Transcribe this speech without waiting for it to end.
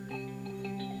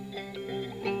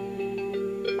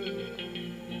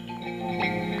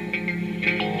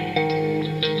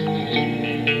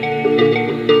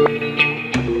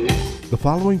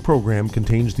following program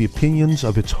contains the opinions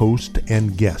of its host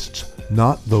and guests,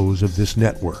 not those of this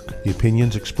network. The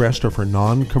opinions expressed are for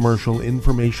non-commercial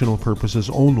informational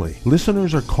purposes only.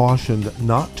 Listeners are cautioned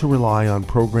not to rely on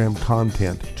program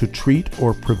content to treat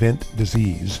or prevent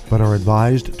disease, but are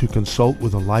advised to consult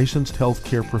with a licensed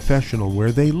healthcare professional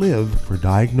where they live for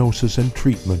diagnosis and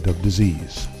treatment of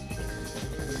disease.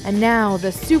 And now, the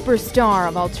superstar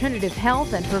of alternative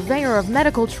health and purveyor of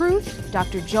medical truth,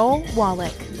 Dr. Joel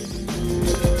Wallach.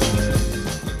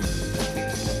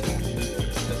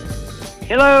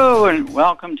 Hello, and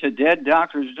welcome to Dead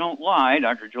Doctors Don't Lie.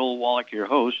 Dr. Joel Wallach, your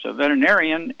host, a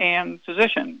veterinarian and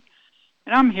physician.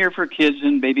 And I'm here for kids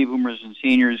and baby boomers and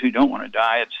seniors who don't want to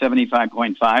die at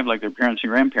 75.5 like their parents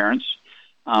and grandparents.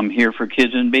 I'm here for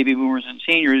kids and baby boomers and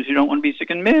seniors who don't want to be sick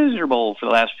and miserable for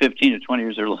the last 15 to 20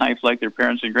 years of their life like their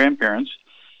parents and grandparents.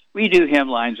 We do have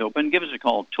lines open. Give us a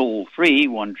call toll-free,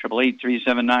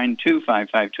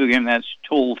 1-888-379-2552. Again, that's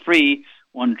toll-free,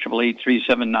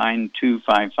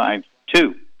 1-888-379-2552.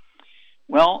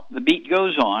 Well, the beat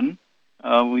goes on.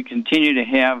 We continue to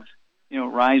have,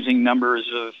 rising numbers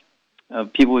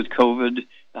of people with COVID.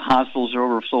 The hospitals are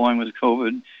overflowing with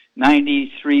COVID.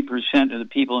 93% of the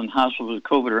people in hospitals with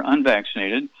COVID are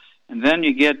unvaccinated. And then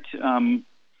you get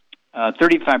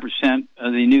 35%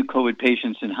 of the new COVID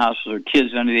patients in hospitals are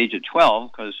kids under the age of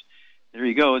 12, because there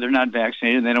you go, they're not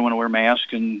vaccinated, they don't want to wear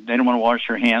masks, and they don't want to wash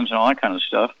their hands and all that kind of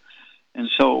stuff. And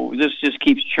so this just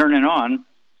keeps churning on.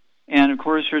 And, of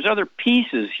course, there's other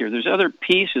pieces here. There's other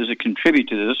pieces that contribute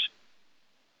to this.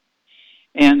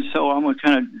 And so I'm going to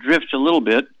kind of drift a little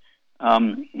bit.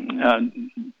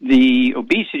 The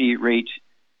obesity rate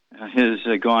has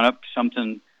gone up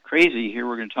something crazy here.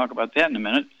 We're going to talk about that in a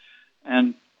minute.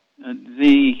 And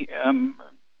the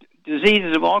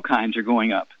diseases of all kinds are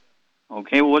going up.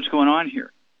 Okay, well, what's going on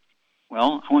here?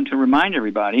 Well, I want to remind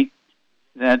everybody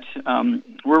that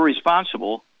we're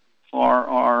responsible for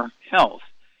our health.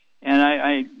 And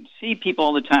I see people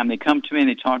all the time. They come to me and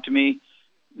they talk to me.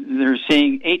 They're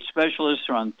seeing 8 specialists.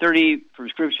 They're on 30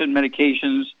 prescription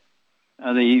medications.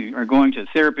 They are going to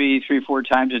therapy 3 or 4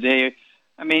 times a day.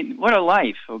 I mean, what a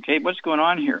life, okay? What's going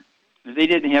on here? If they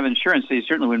didn't have insurance, they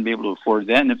certainly wouldn't be able to afford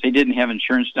that. And if they didn't have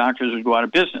insurance, doctors would go out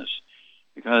of business,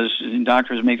 because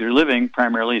doctors make their living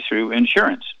primarily through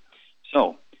insurance.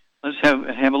 So let's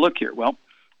have a look here. Well,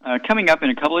 coming up in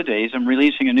a couple of days, I'm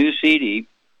releasing a new CD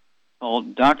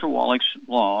called Dr. Wallach's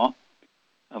Law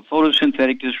of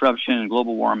Photosynthetic Disruption and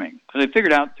Global Warming, because I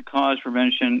figured out the cause,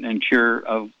 prevention, and cure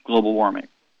of global warming.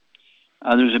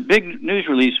 There's a big news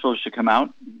release supposed to come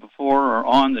out before or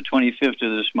on the 25th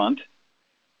of this month,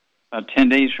 about 10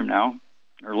 days from now,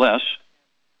 or less.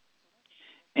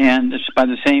 And it's by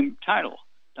the same title,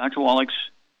 Dr. Wallach's,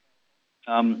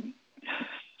 I'm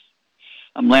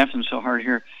laughing so hard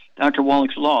here, Dr.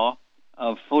 Wallach's Law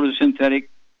of Photosynthetic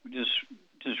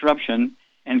Disruption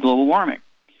and Global Warming.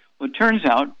 Well, it turns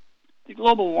out that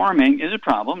global warming is a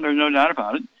problem, there's no doubt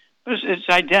about it. But it's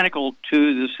identical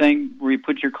to this thing where you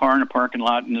put your car in a parking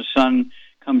lot and the sun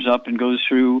comes up and goes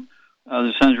through,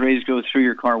 the sun's rays go through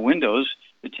your car windows.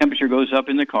 The temperature goes up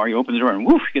in the car. You open the door and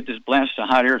woof, you get this blast of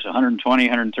hot air. It's 120,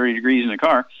 130 degrees in the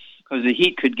car, because the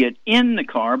heat could get in the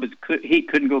car, but the heat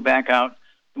couldn't go back out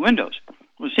the windows.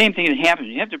 Well, the same thing that happens.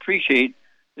 You have to appreciate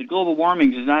that global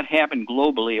warming does not happen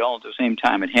globally all at the same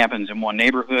time. It happens in one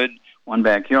neighborhood, one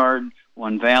backyard,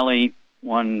 one valley,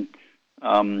 one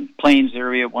plains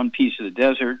area, one piece of the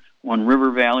desert, one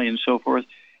river valley, and so forth.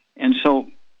 And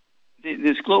so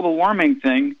this global warming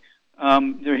thing,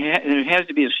 there has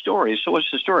to be a story. So what's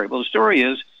the story? Well, the story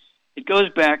is it goes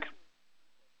back a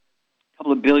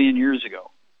couple of billion years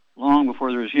ago, long before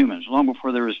there was humans, long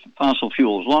before there was fossil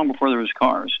fuels, long before there was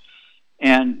cars.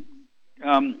 And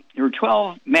there were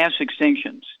 12 mass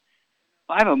extinctions.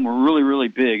 5 of them were really, really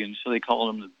big, and so they called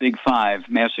them the Big Five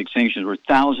mass extinctions, where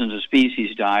thousands of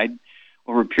species died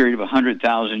over a period of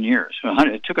 100,000 years.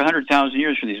 It took 100,000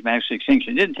 years for these mass extinctions.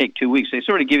 It didn't take 2 weeks. They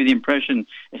sort of give you the impression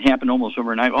it happened almost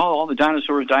overnight. Oh, all the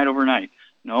dinosaurs died overnight.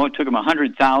 No, it took them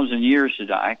 100,000 years to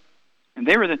die. And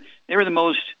they were the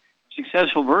most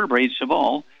successful vertebrates of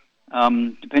all,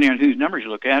 depending on whose numbers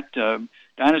you look at.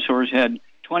 Dinosaurs had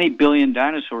 20 billion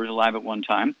dinosaurs alive at one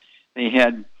time. They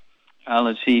had,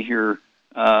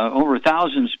 over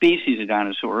 1,000 species of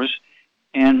dinosaurs,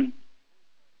 and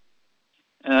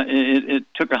it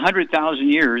took 100,000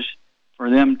 years for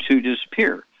them to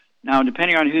disappear. Now,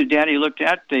 depending on whose data you looked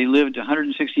at, they lived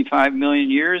 165 million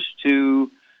years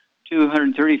to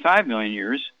 235 million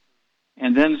years,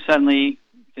 and then suddenly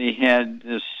they had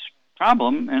this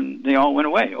problem, and they all went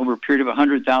away over a period of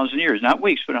 100,000 years. Not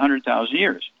weeks, but 100,000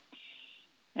 years.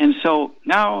 And so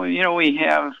now, we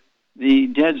have the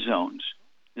dead zones.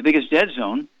 The biggest dead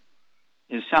zone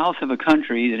is south of a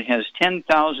country that has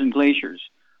 10,000 glaciers.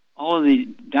 All of the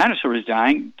dinosaurs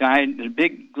died in a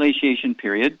big glaciation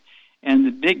period, and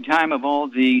the big time of all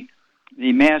the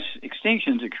mass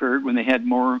extinctions occurred when they had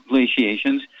more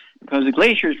glaciations, because the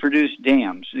glaciers produced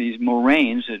dams, these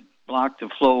moraines that block the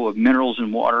flow of minerals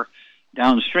and water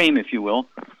downstream, if you will.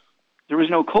 There was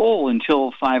no coal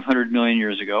until 500 million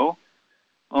years ago.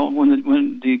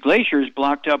 When the glaciers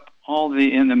blocked up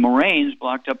and the moraines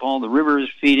blocked up all the rivers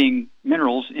feeding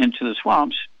minerals into the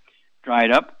swamps,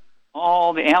 dried up,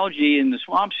 all the algae in the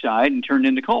swamps died and turned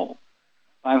into coal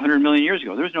 500 million years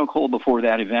ago. There was no coal before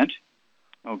that event,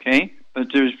 okay?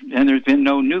 But there's been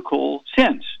no new coal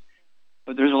since.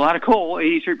 But there's a lot of coal.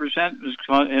 83% is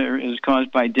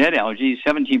caused by dead algae.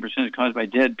 17% is caused by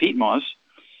dead peat moss.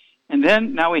 And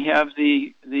then now we have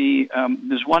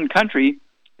this one country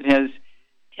that has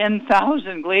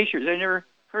 10,000 glaciers. I never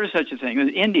heard of such a thing.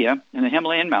 India in the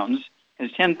Himalayan mountains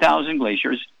has 10,000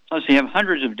 glaciers. Plus they have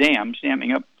hundreds of dams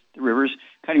damming up the rivers,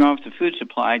 cutting off the food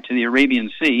supply to the Arabian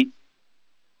Sea.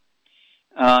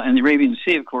 And the Arabian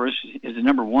Sea, of course, is the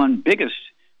number one biggest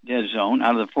dead zone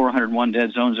out of the 401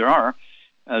 dead zones there are.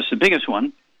 It's the biggest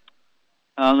one.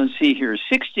 Let's see here,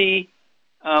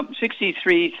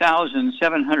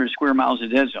 63,700 square miles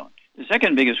of dead zone. The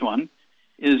second biggest one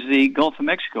is the Gulf of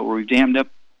Mexico, where we've dammed up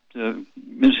the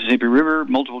Mississippi River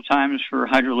multiple times for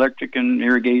hydroelectric and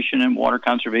irrigation and water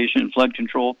conservation and flood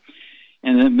control,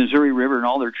 and the Missouri River and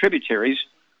all their tributaries,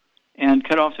 and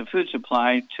cut off the food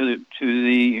supply to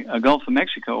the Gulf of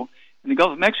Mexico. And the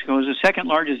Gulf of Mexico is the second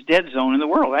largest dead zone in the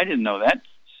world. I didn't know that.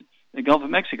 The Gulf of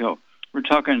Mexico. We're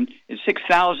talking, it's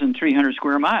 6,300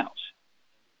 square miles.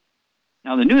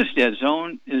 Now, the newest dead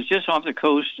zone is just off the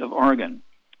coast of Oregon,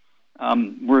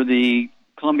 where the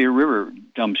Columbia River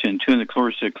dumps into, and of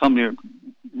course the Columbia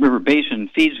River Basin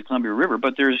feeds the Columbia River,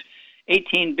 but there's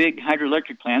 18 big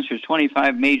hydroelectric plants, there's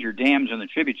 25 major dams on the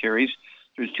tributaries,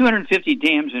 there's 250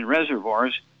 dams and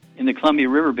reservoirs in the Columbia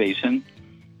River Basin,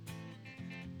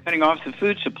 cutting off the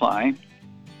food supply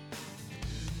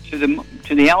to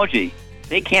the algae.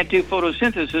 They can't do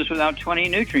photosynthesis without 20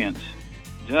 nutrients.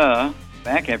 Duh.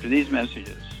 Back after these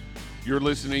messages. You're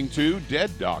listening to Dead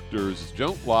Doctors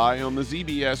Don't Lie on the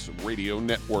ZBS Radio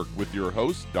Network with your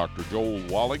host, Dr. Joel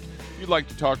Wallach. If you'd like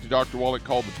to talk to Dr. Wallach,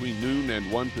 call between noon and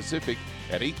 1 Pacific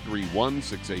at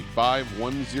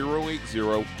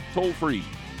 831-685-1080, toll free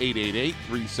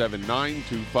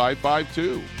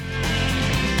 888-379-2552.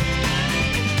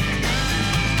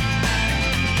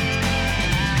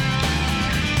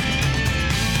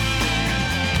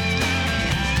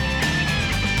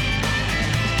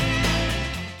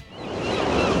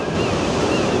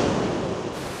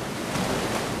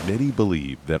 Many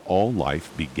believe that all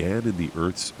life began in the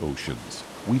Earth's oceans.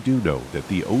 We do know that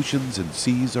the oceans and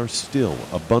seas are still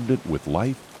abundant with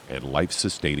life and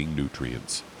life-sustaining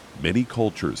nutrients. Many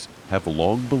cultures have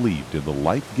long believed in the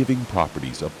life-giving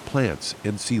properties of plants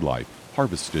and sea life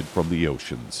harvested from the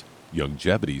oceans.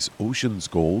 Youngevity's Ocean's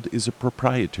Gold is a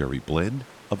proprietary blend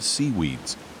of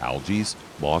seaweeds, algae,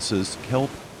 mosses, kelp,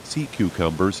 sea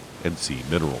cucumbers, and sea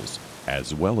minerals,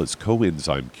 as well as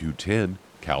coenzyme Q10,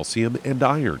 calcium, and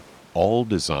iron, all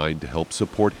designed to help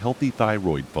support healthy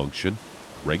thyroid function,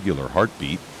 regular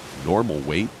heartbeat, normal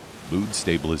weight, mood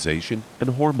stabilization, and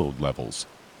hormone levels.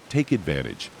 Take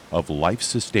advantage of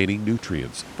life-sustaining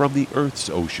nutrients from the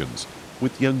Earth's oceans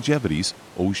with Youngevity's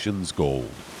Ocean's Gold.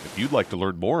 If you'd like to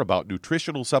learn more about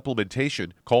nutritional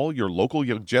supplementation, call your local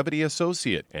Youngevity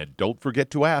associate, and don't forget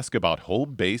to ask about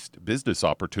home-based business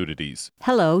opportunities.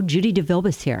 Hello, Judy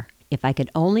DeVilbus here. If I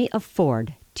could only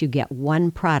afford to get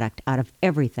one product out of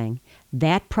everything,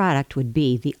 that product would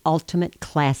be the Ultimate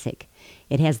Classic.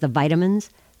 It has the vitamins,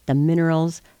 the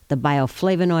minerals, the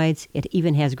bioflavonoids. It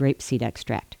even has grapeseed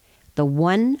extract. The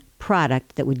one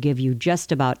product that would give you just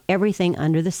about everything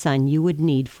under the sun you would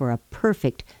need for a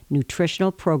perfect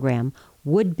nutritional program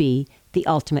would be the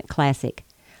Ultimate Classic.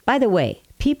 By the way,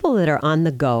 people that are on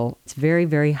the go, it's very,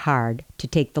 very hard to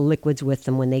take the liquids with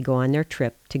them when they go on their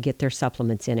trip to get their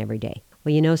supplements in every day.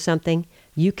 Well, you know something?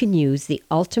 You can use the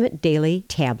Ultimate Daily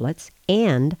tablets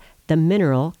and the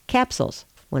mineral capsules.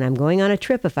 When I'm going on a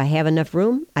trip, if I have enough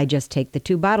room, I just take the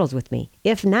 2 bottles with me.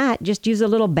 If not, just use a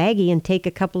little baggie and take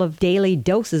a couple of daily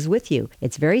doses with you.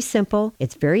 It's very simple.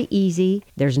 It's very easy.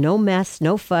 There's no mess,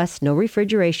 no fuss, no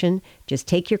refrigeration. Just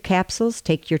take your capsules,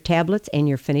 take your tablets, and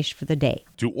you're finished for the day.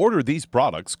 To order these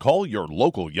products, call your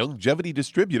local Youngevity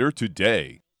distributor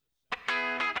today.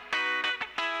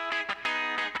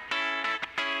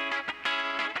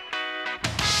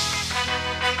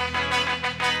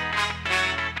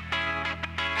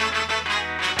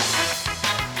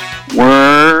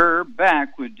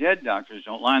 back with Dead Doctors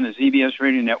Don't Lie on the ZBS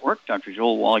Radio Network. Dr.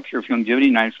 Joel Wallach here for Longevity,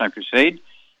 95 Crusade.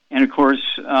 And, of course,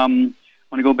 I want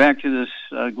to go back to this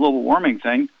global warming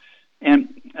thing.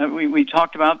 And we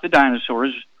talked about the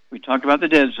dinosaurs. We talked about the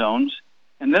dead zones.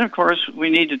 And then, of course,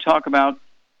 we need to talk about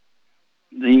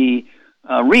the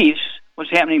reefs,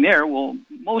 what's happening there. Well,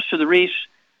 most of the reefs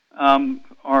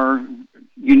are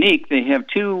unique. They have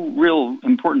two real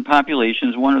important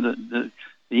populations. One are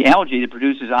the algae that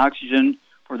produces oxygen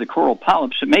for the coral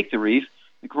polyps that make the reef.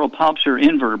 The coral polyps are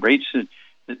invertebrates that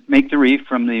make the reef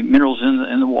from the minerals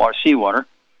in the water, seawater.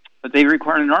 But they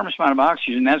require an enormous amount of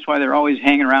oxygen. That's why they're always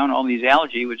hanging around all these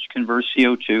algae, which converts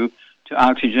CO2 to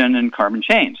oxygen and carbon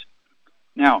chains.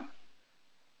 Now,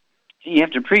 you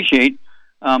have to appreciate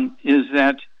is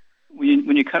that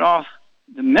when you cut off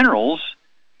the minerals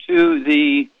to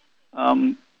the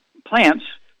plants,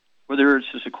 whether it's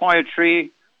a sequoia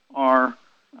tree or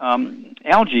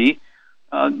algae,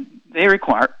 they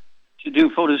require, to do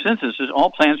photosynthesis,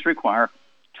 all plants require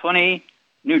 20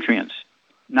 nutrients,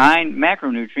 9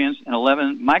 macronutrients and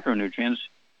 11 micronutrients,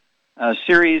 a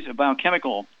series of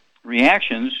biochemical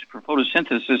reactions for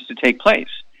photosynthesis to take place.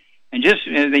 And just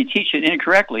they teach it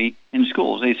incorrectly in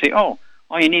schools. They say, oh,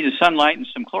 all you need is sunlight and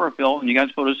some chlorophyll, and you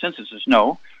got photosynthesis.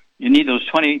 No, you need those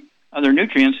 20 other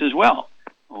nutrients as well.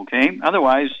 Okay?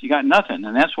 Otherwise, you got nothing.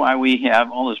 And that's why we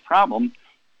have all this problem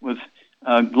with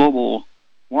global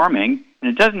warming.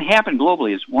 And it doesn't happen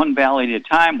globally. It's one valley at a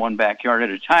time, one backyard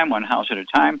at a time, one house at a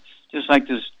time. Just like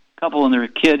this couple and their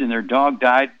kid and their dog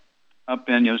died up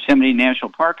in Yosemite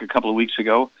National Park a couple of weeks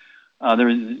ago.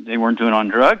 They weren't doing on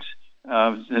drugs.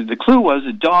 The clue was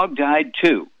the dog died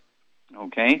too.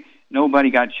 Okay?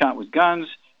 Nobody got shot with guns.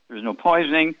 There was no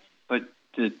poisoning. But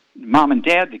the mom and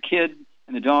dad, the kid,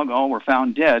 and the dog all were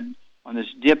found dead on this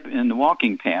dip in the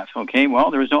walking path. Okay?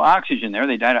 Well, there was no oxygen there.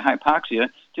 They died of hypoxia,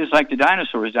 just like the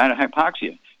dinosaurs died of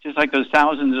hypoxia. Just like those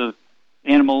thousands of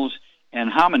animals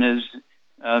and hominids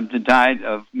that died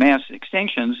of mass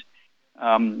extinctions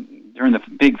during the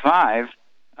Big Five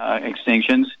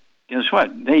extinctions. Guess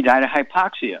what? They died of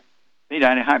hypoxia. They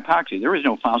died of hypoxia. There was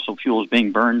no fossil fuels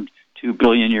being burned 2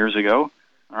 billion years ago,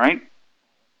 all right?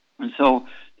 And so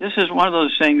this is one of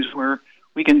those things where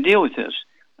we can deal with this.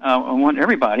 I want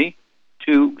everybody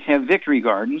to have victory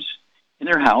gardens in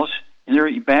their house, in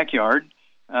their backyard.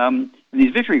 And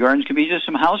these victory gardens can be just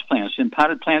some house plants and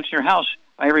potted plants in your house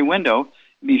by every window.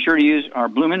 Be sure to use our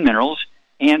Bloomin' Minerals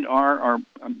and our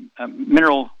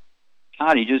mineral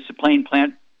toddy, just the plain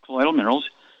plant colloidal minerals,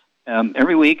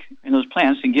 every week in those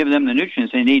plants and give them the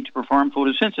nutrients they need to perform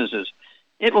photosynthesis.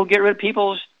 It will get rid of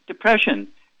people's depression.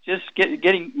 Just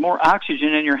getting more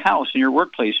oxygen in your house, in your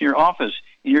workplace, in your office,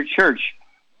 in your church.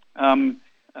 And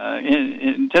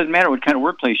it doesn't matter what kind of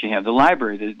workplace you have. The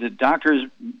library, the doctor's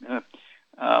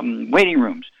waiting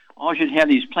rooms, all should have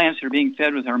these plants that are being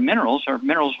fed with our minerals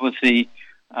with the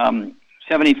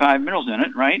 75 minerals in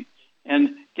it, right?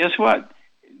 And guess what?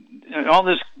 All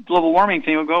this global warming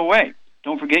thing will go away.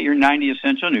 Don't forget your 90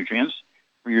 essential nutrients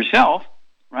for yourself,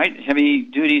 right?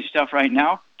 Heavy-duty stuff right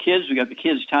now. Kids, we got the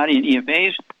Kids Toddy and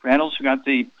EFAs. For adults, we got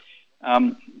the,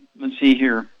 let's see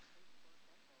here,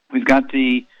 we've got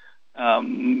the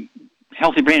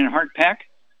Healthy Brain and Heart Pack,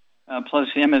 plus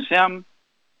MSM,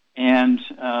 and,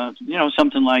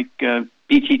 something like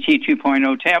BTT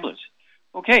 2.0 tablets.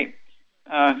 Okay,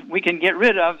 we can get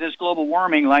rid of this global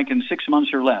warming like in 6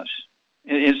 months or less.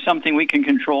 It's something we can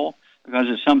control because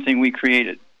it's something we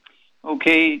created.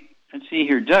 Okay, let's see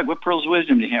here. Doug, what pearls of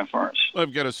wisdom do you have for us?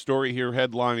 I've got a story here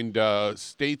headlined,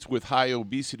 states with high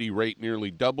obesity rate nearly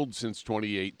doubled since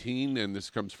 2018, and this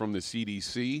comes from the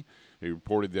CDC. They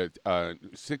reported that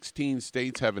 16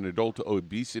 states have an adult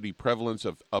obesity prevalence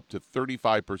of up to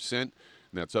 35%, and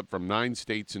that's up from 9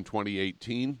 states in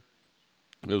 2018.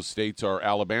 Those states are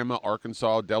Alabama,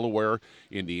 Arkansas, Delaware,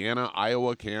 Indiana,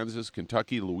 Iowa, Kansas,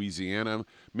 Kentucky, Louisiana,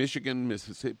 Michigan,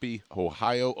 Mississippi,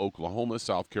 Ohio, Oklahoma,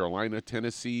 South Carolina,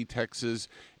 Tennessee, Texas,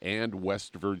 and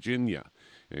West Virginia.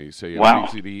 They say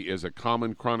obesity is a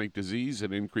common chronic disease.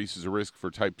 It increases the risk for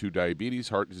type 2 diabetes,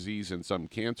 heart disease, and some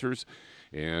cancers.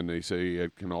 And they say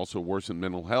it can also worsen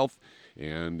mental health.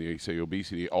 And they say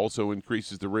obesity also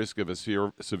increases the risk of a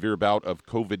severe bout of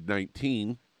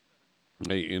COVID-19.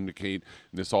 They indicate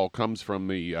this all comes from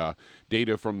the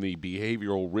data from the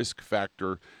Behavioral Risk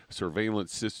Factor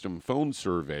Surveillance System phone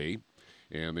survey,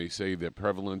 and they say that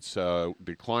prevalence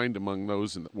declined among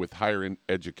those with higher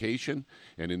education,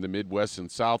 and in the Midwest and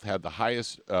South had the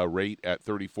highest rate at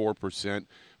 34%,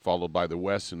 followed by the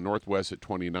West and Northwest at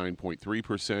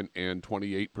 29.3% and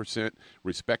 28%,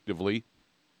 respectively.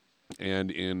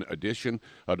 And in addition,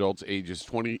 adults ages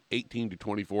 18 to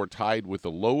 24 tied with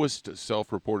the lowest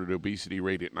self-reported obesity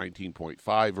rate at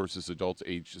 19.5 versus adults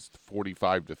ages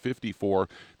 45 to 54,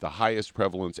 the highest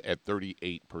prevalence at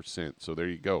 38%. So there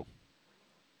you go.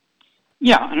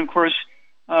 Yeah, and of course,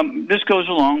 this goes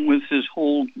along with this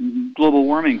whole global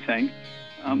warming thing.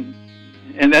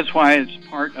 And that's why it's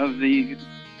part of the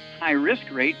high risk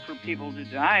rate for people to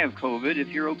die of COVID if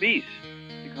you're obese,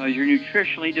 because you're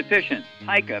nutritionally deficient.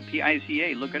 PICA,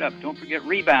 P-I-C-A, look it up. Don't forget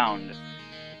Rebound.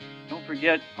 Don't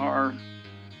forget our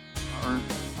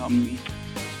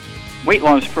weight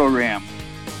loss program.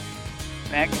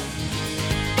 Back.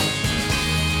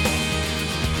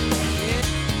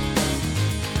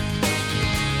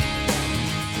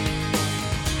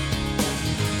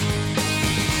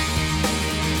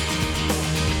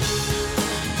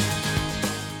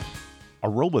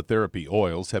 Aromatherapy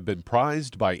oils have been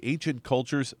prized by ancient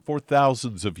cultures for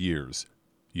thousands of years.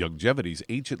 Youngevity's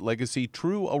ancient legacy,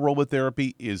 True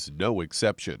Aromatherapy, is no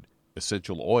exception.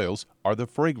 Essential oils are the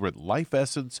fragrant life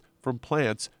essence from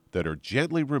plants that are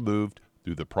gently removed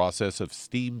through the process of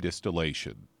steam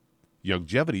distillation.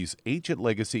 Youngevity's ancient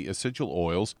legacy essential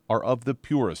oils are of the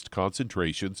purest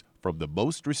concentrations from the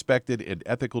most respected and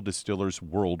ethical distillers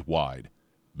worldwide.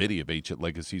 Many of Ancient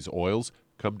Legacy's oils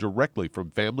come directly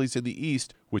from families in the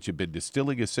East which have been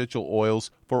distilling essential oils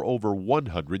for over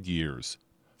 100 years.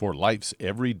 For life's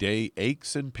everyday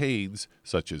aches and pains,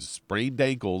 such as sprained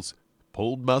ankles,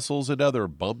 pulled muscles, and other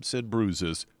bumps and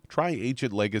bruises, try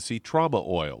Ancient Legacy Trauma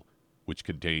Oil, which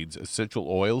contains essential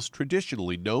oils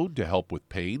traditionally known to help with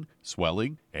pain,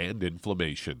 swelling, and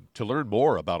inflammation. To learn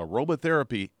more about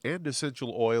aromatherapy and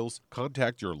essential oils,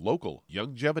 contact your local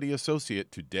Youngevity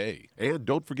associate today. And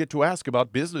don't forget to ask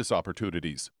about business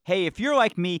opportunities. Hey, if you're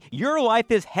like me, your life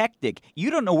is hectic.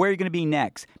 You don't know where you're going to be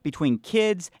next. Between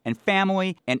kids and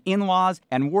family and in-laws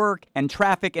and work and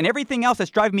traffic and everything else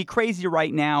that's driving me crazy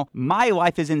right now, my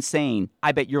life is insane.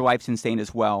 I bet your life's insane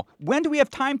as well. When do we have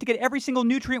time to get every single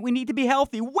nutrient we need to be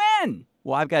healthy? When?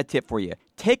 Well, I've got a tip for you.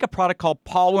 Take a product called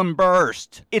Pollen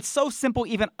Burst. It's so simple,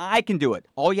 even I can do it.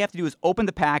 All you have to do is open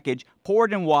the package, pour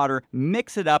it in water,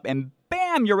 mix it up, and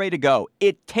bam, you're ready to go.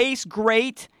 It tastes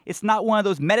great. It's not one of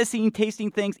those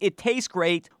medicine-tasting things. It tastes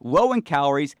great, low in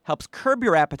calories, helps curb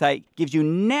your appetite, gives you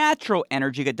natural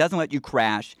energy that doesn't let you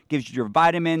crash, gives you your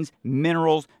vitamins,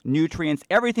 minerals, nutrients,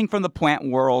 everything from the plant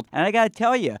world. And I got to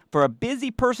tell you, for a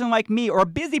busy person like me or a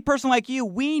busy person like you,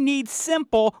 we need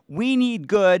simple, we need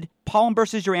good. Pollen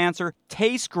Burst is your answer.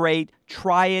 Tastes great.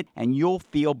 Try it, and you'll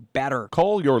feel better.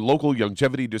 Call your local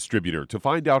Youngevity distributor to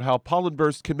find out how Pollen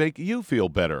Burst can make you feel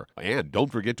better. And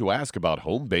don't forget to ask about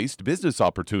home-based business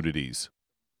opportunities.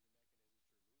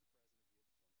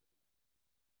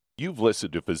 You've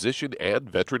listened to physician and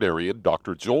veterinarian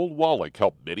Dr. Joel Wallach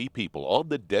help many people on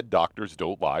the Dead Doctors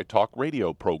Don't Lie talk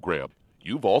radio program.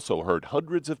 You've also heard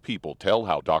hundreds of people tell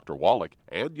how Dr. Wallach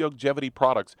and Youngevity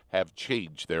products have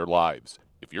changed their lives.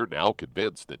 If you're now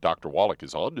convinced that Dr. Wallach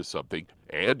is onto something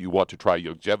and you want to try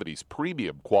Youngevity's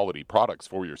premium quality products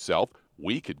for yourself,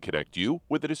 we can connect you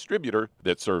with a distributor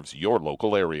that serves your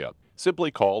local area. Simply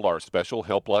call our special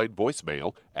helpline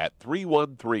voicemail at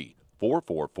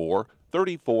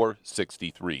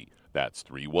 313-444-3463. That's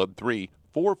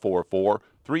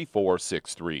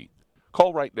 313-444-3463.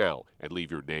 Call right now and leave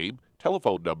your name,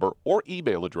 telephone number, or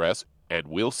email address, and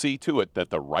we'll see to it that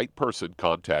the right person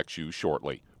contacts you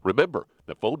shortly. Remember,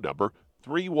 the phone number,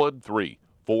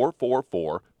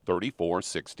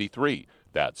 313-444-3463.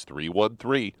 That's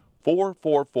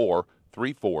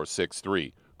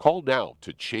 313-444-3463. Call now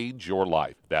to change your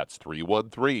life. That's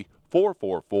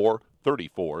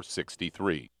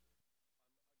 313-444-3463.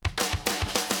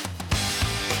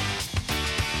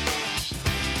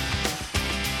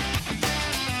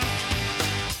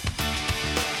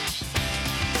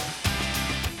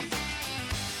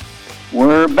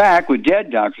 We're back with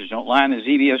Dead Doctors Don't Lie on the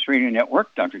ZBS Radio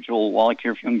Network. Dr. Joel Wallach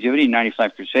here from Youngevity,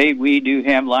 95 Crusade. We do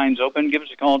have lines open. Give us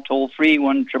a call toll-free,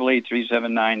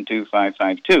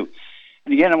 1-888-379-2552.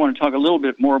 And again, I want to talk a little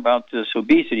bit more about this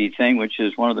obesity thing, which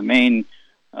is one of the main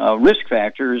risk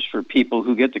factors for people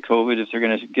who get the COVID if they're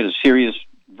going to get a serious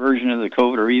version of the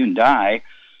COVID or even die.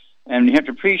 And you have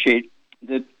to appreciate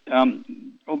that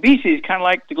obesity is kind of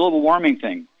like the global warming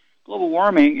thing. Global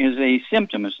warming is a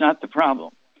symptom. It's not the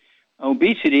problem.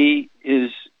 Obesity is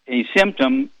a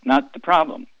symptom, not the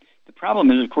problem. The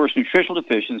problem is, of course, nutritional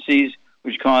deficiencies,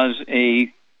 which cause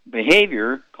a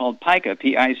behavior called PICA,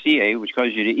 P-I-C-A, which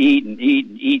causes you to eat and eat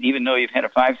and eat, even though you've had a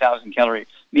 5,000-calorie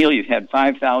meal, you've had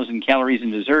 5,000 calories in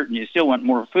dessert, and you still want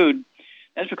more food.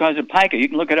 That's because of PICA. You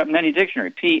can look it up in any dictionary,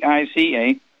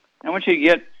 P-I-C-A. I want you to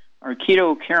get our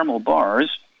keto caramel bars.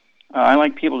 I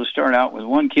like people to start out with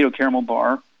 1 keto caramel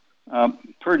bar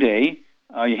per day.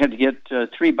 You have to get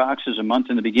 3 boxes a month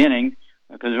in the beginning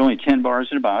because there's only 10 bars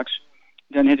in a box.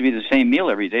 It doesn't have to be the same meal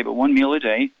every day, but 1 meal a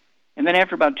day. And then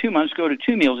after about 2 months, go to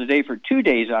 2 meals a day for 2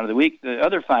 days out of the week. The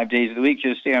other 5 days of the week,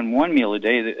 just stay on 1 meal a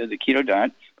day, the keto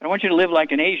diet. But I want you to live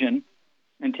like an Asian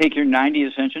and take your 90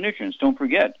 essential nutrients. Don't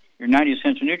forget your 90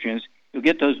 essential nutrients. You'll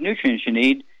get those nutrients you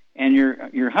need, and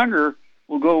your hunger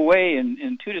will go away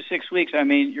in 2 to 6 weeks. I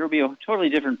mean, you'll be a totally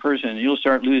different person. You'll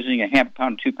start losing a half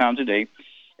pound, 2 pounds a day.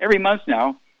 Every month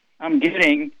now, I'm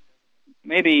getting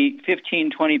maybe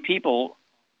 15, 20 people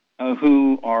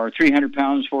who are 300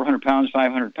 pounds, 400 pounds,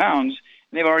 500 pounds,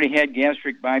 and they've already had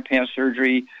gastric bypass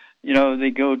surgery. You know, they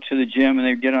go to the gym and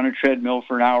they get on a treadmill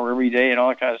for an hour every day and all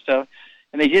that kind of stuff,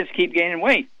 and they just keep gaining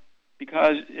weight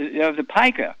because of the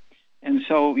pica. And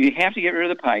so you have to get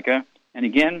rid of the pica. And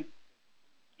again,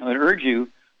 I would urge you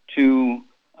to,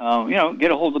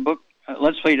 get a hold of the book,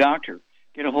 Let's Play Doctor.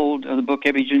 Get a hold of the book,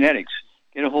 Epigenetics.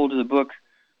 Get a hold of the book,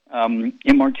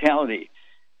 Immortality.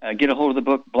 Get a hold of the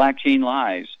book, Black Gene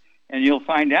Lies. And you'll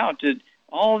find out that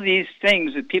all these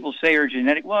things that people say are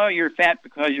genetic, well, you're fat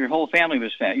because your whole family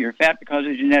was fat. You're fat because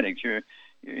of genetics.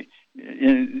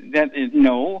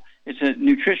 No, it's a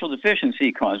nutritional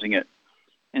deficiency causing it.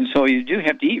 And so you do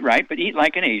have to eat right, but eat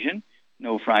like an Asian.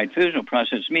 No fried foods, no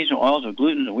processed meats, no oils, no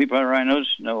gluten, no wheat, butter,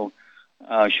 rhinos, no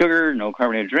sugar, no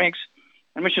carbonated drinks.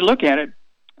 And when you look at it,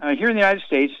 here in the United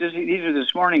States, these are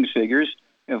this morning's figures.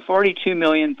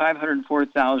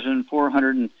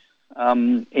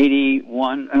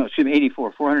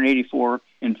 484,484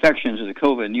 infections of the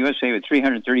COVID in the USA with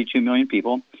 332 million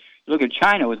people. You look at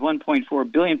China with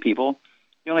 1.4 billion people,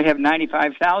 you only have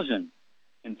 95,000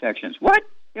 infections. What?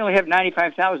 They only have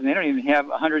 95,000. They don't even have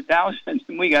 100,000.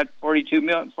 And we got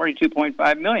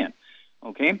 42.5 million.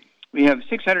 Okay? We have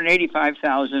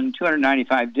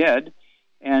 685,295 dead,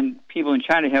 and people in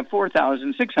China have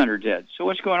 4,600 dead. So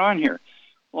what's going on here?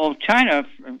 Well, China,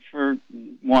 for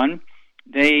one,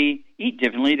 they eat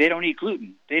differently. They don't eat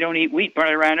gluten. They don't eat wheat,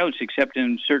 barley, rye, and oats, except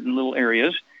in certain little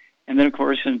areas. And then, of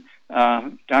course,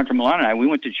 Dr. Milan and I, we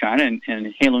went to China in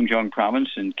Heilongjiang province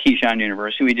and Qishan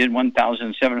University. We did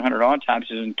 1,700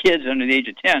 autopsies on kids under the age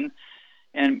of 10.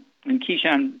 And in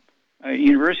Qishan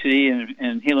University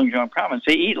in Heilongjiang province,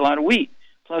 they eat a lot of wheat.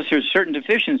 Plus, there's certain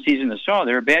deficiencies in the soil.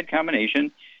 They're a bad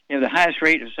combination. You have the highest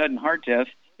rate of sudden heart death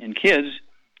in kids,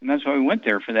 and that's why we went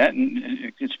there for that.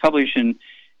 And it's published in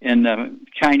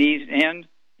Chinese and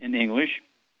in English.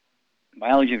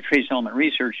 Biology of Trace Element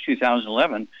Research,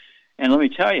 2011. And let me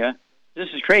tell you, this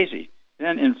is crazy.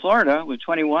 Then in Florida, with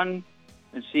 21,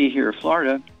 let's see here,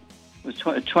 Florida, with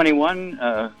 21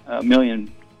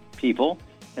 million people,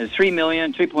 has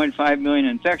 3.5 million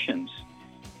infections.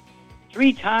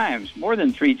 3 times, more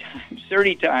than 3 times,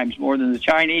 30 times more than the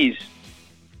Chinese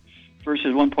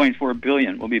versus 1.4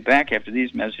 billion. We'll be back after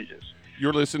these messages.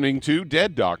 You're listening to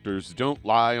Dead Doctors Don't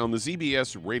Lie on the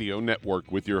ZBS Radio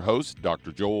Network with your host,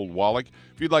 Dr. Joel Wallach.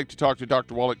 If you'd like to talk to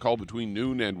Dr. Wallach, call between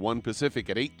noon and 1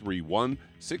 Pacific at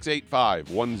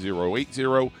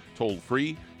 831-685-1080, toll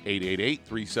free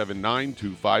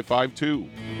 888-379-2552.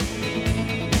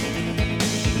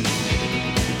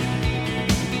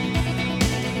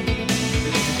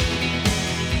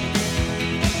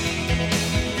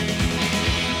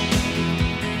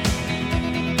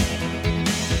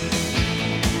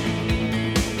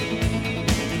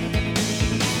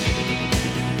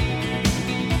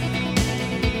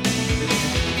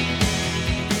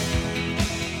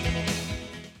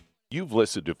 You've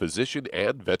listened to physician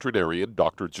and veterinarian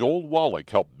Dr. Joel Wallach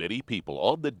help many people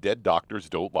on the Dead Doctors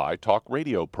Don't Lie talk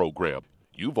radio program.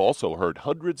 You've also heard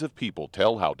hundreds of people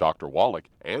tell how Dr. Wallach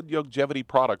and Youngevity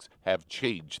products have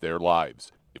changed their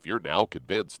lives. If you're now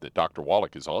convinced that Dr.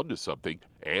 Wallach is onto something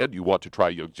and you want to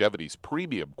try Youngevity's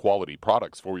premium quality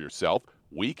products for yourself,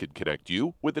 we can connect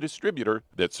you with a distributor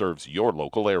that serves your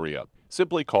local area.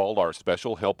 Simply call our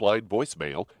special helpline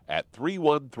voicemail at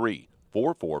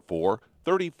 313-444-3463.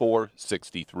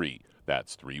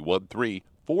 That's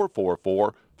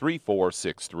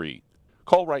 313-444-3463.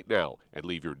 Call right now and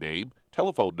leave your name,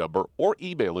 telephone number, or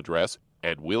email address,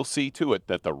 and we'll see to it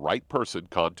that the right person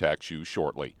contacts you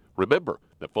shortly. Remember,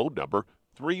 the phone number,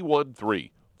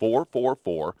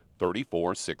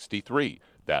 313-444-3463.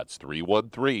 That's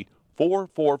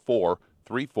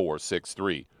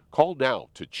 313-444-3463. Call now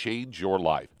to change your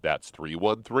life. That's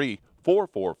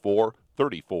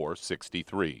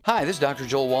 313-444-3463. Hi, this is Dr.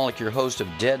 Joel Wallach, your host of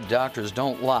Dead Doctors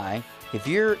Don't Lie. If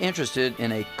you're interested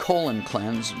in a colon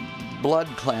cleanse, blood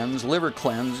cleanse, liver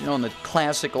cleanse, in the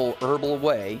classical herbal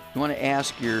way, you want to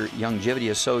ask your Youngevity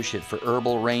associate for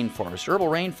Herbal Rainforest. Herbal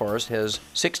Rainforest has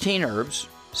 16 herbs,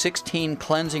 16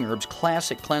 cleansing herbs,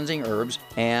 classic cleansing herbs,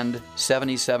 and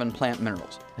 77 plant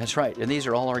minerals. That's right, and these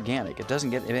are all organic. It doesn't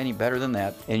get any better than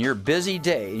that. In your busy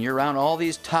day, and you're around all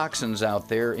these toxins out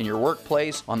there in your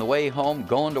workplace, on the way home,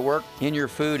 going to work, in your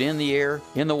food, in the air,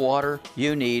 in the water,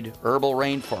 you need Herbal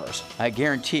Rainforest. I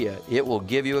guarantee you, it will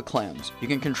give you a cleanse. You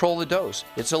can control the dose.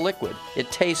 It's a liquid.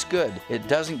 It tastes good. It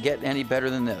doesn't get any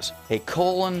better than this. A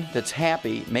colon that's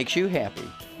happy makes you happy.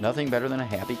 Nothing better than a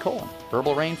happy colon.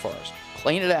 Herbal Rainforest.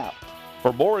 Clean it out.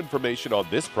 For more information on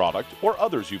this product or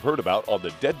others you've heard about on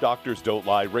the Dead Doctors Don't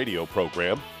Lie radio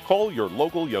program, call your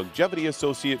local Youngevity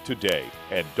associate today.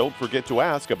 And don't forget to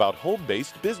ask about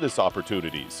home-based business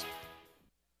opportunities.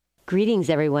 Greetings,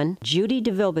 everyone. Judy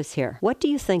DeVilbus here. What do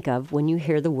you think of when you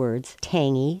hear the words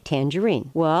tangy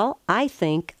tangerine? Well, I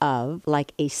think of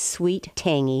like a sweet,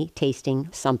 tangy tasting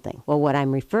something. Well, what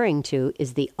I'm referring to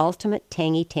is the Ultimate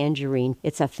Tangy Tangerine.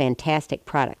 It's a fantastic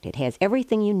product. It has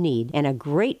everything you need, and a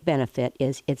great benefit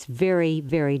is it's very,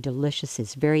 very delicious.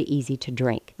 It's very easy to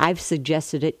drink. I've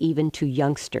suggested it even to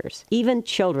youngsters. Even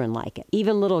children like it.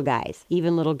 Even little guys.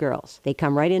 Even little girls. They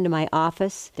come right into my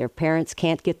office. Their parents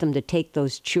can't get them to take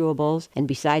those chewable, and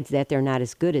besides that, they're not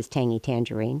as good as Tangy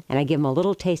Tangerine. And I give them a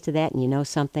little taste of that, and you know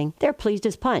something? They're pleased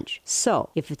as punch. So,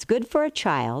 if it's good for a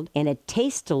child and it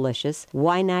tastes delicious,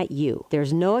 why not you?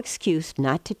 There's no excuse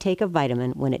not to take a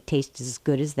vitamin when it tastes as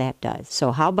good as that does.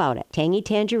 So how about it? Tangy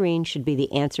Tangerine should be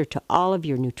the answer to all of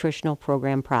your nutritional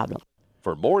program problems.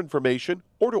 For more information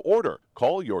or to order,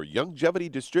 call your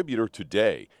Youngevity distributor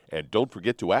today. And don't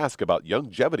forget to ask about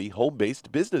Youngevity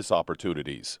home-based business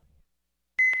opportunities.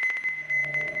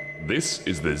 This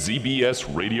is the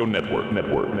ZBS Radio Network.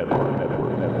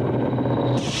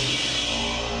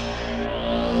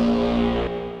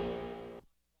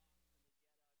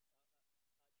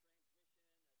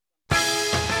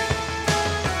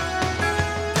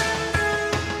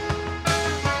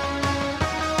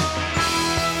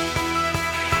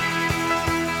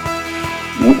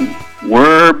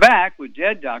 We're back with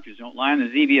Dead Doctors Don't Lie on the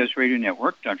ZBS Radio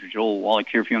Network. Dr. Joel Wallach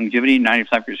here for Youngevity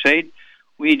 95 Crusade.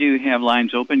 We do have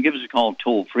lines open. Give us a call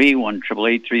toll-free,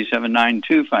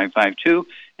 1-888-379-2552.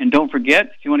 And don't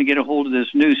forget, if you want to get a hold of this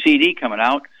new CD coming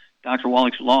out, Dr.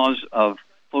 Wallach's Laws of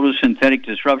Photosynthetic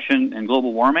Disruption and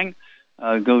Global Warming,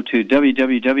 go to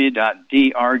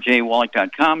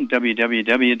www.drjwallach.com,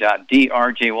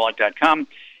 www.drjwallach.com.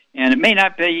 And it may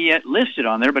not be yet listed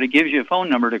on there, but it gives you a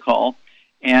phone number to call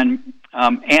and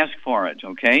ask for it,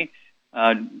 okay?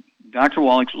 Dr.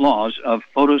 Wallach's Laws of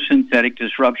Photosynthetic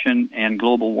Disruption and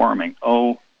Global Warming.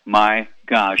 Oh, my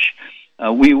gosh.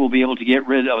 We will be able to get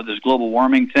rid of this global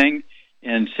warming thing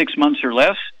in 6 months or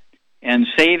less and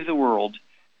save the world.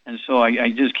 And so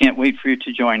I just can't wait for you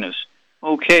to join us.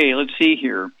 Okay, let's see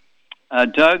here.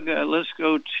 Doug, let's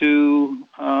go to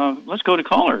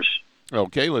callers.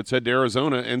 Okay, let's head to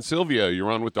Arizona. And Sylvia, you're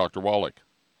on with Dr. Wallach.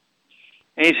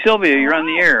 Hey, Sylvia, you're on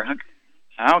the air.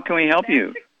 How can we help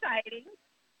you? Exciting.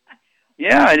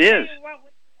 Yeah, it is.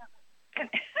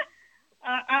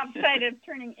 Outside of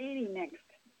turning 80 next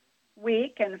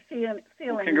week and feeling.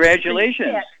 Well,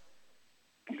 congratulations!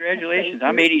 Congratulations!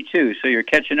 I'm 82, so you're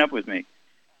catching up with me.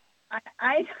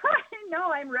 I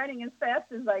know I'm running as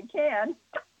fast as I can.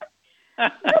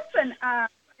 Listen, an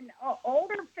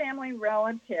older family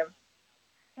relative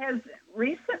has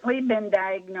recently been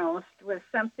diagnosed with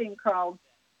something called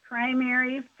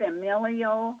primary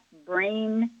familial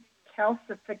brain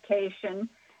calcification,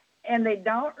 and they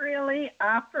don't really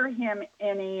offer him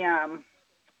any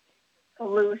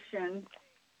solution.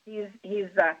 He's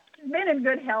been in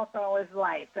good health all his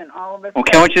life, and all of a sudden...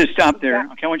 Okay, I want you to stop there.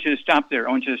 I want you to stop there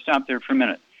for a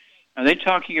minute. Are they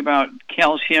talking about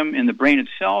calcium in the brain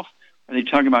itself? Are they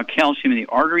talking about calcium in the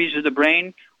arteries of the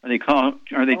brain? Are they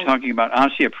talking about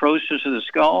osteoporosis of the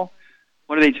skull?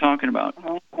 What are they talking about?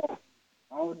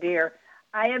 Oh dear.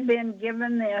 I have been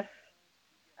given this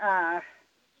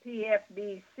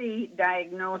PFBC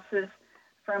diagnosis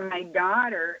from my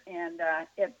daughter, and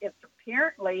it's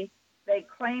apparently, they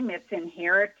claim it's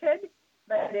inherited,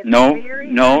 but it's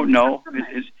very... No.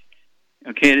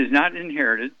 It is not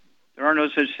inherited. There are no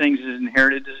such things as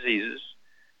inherited diseases.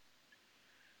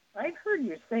 I've heard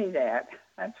you say that.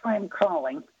 That's why I'm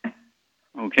calling.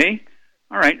 Okay.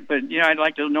 All right. But, I'd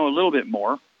like to know a little bit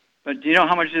more. But do you know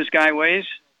how much this guy weighs?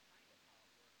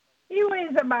 He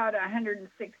weighs about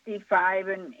 165,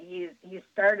 and he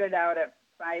started out at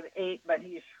 5'8", but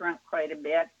he's shrunk quite a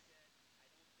bit.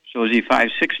 So is he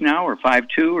 5'6" now, or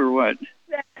 5'2", or what?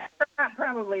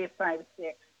 Probably 5'6".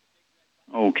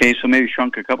 Okay, so maybe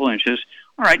shrunk a couple inches.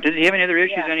 All right. Does he have any other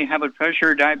issues? Yeah. Any high blood pressure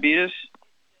or diabetes?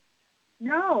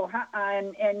 No,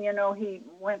 and he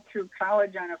went through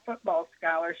college on a football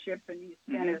scholarship, and he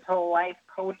spent his whole life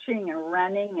coaching and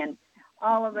running, and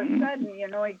all of a sudden, he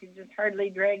could just hardly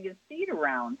drag his feet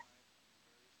around.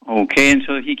 Okay, and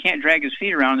so if he can't drag his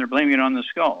feet around, they're blaming it on the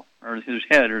skull, or his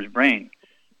head, or his brain.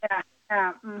 Yeah,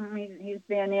 he's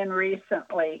been in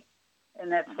recently,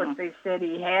 and that's what they said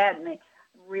he had, and they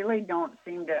really don't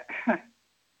seem to.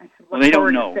 Well, they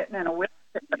don't know. Sitting in a wheelchair.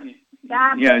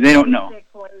 Yeah, they don't know.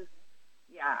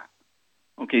 Yeah.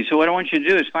 Okay, so what I want you to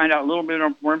do is find out a little bit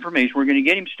more information. We're going to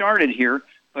get him started here,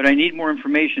 but I need more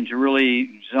information to really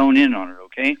zone in on it,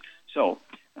 okay? So,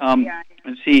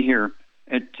 let's see here.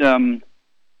 At 5'6",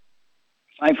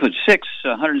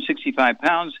 165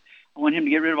 pounds, I want him to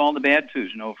get rid of all the bad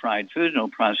foods. No fried foods, no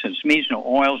processed meats, no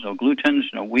oils, no glutens,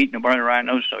 no wheat, no barley, rye,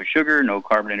 no sugar, no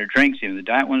carbonated drinks. Even the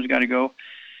diet one's got to go.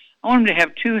 I want him to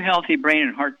have 2 healthy brain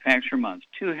and heart packs per month.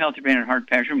 2 healthy brain and heart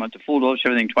packs per month, a full dose,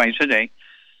 everything twice a day.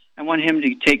 I want him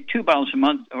to take 2 bottles a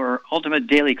month or Ultimate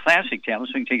Daily Classic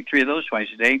tablets, so he can take 3 of those twice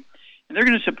a day. And they're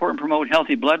going to support and promote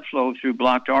healthy blood flow through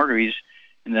blocked arteries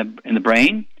in the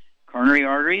brain, coronary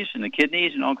arteries, in the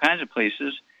kidneys, and all kinds of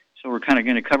places. So we're kind of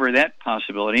going to cover that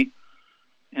possibility.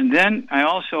 And then I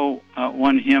also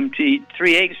want him to eat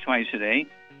 3 eggs twice a day,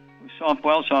 soft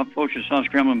boiled, soft poached, or soft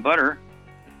scrambled in butter.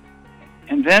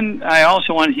 And then I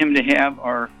also want him to have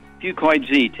our Fucoid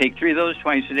Z. Take 3 of those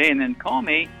twice a day, and then call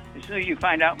me as soon as you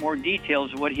find out more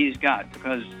details of what he's got,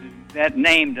 because that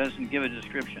name doesn't give a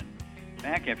description.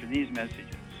 Back after these messages.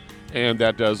 And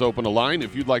that does open a line.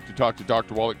 If you'd like to talk to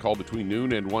Dr. Wallach, call between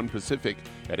noon and 1 Pacific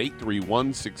at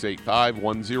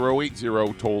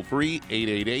 831-685-1080, toll free,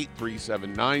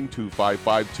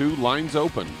 888-379-2552. Lines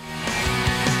open.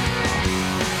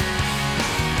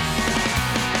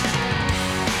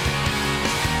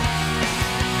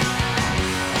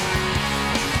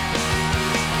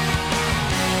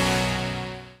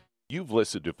 You've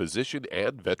listened to physician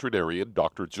and veterinarian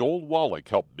Dr. Joel Wallach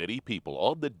help many people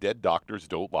on the Dead Doctors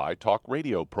Don't Lie talk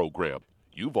radio program.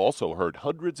 You've also heard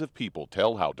hundreds of people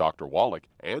tell how Dr. Wallach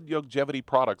and Youngevity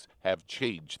products have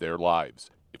changed their lives.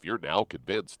 If you're now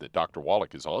convinced that Dr.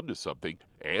 Wallach is onto something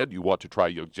and you want to try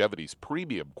Youngevity's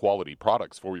premium quality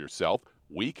products for yourself,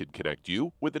 we can connect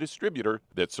you with a distributor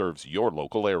that serves your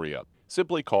local area.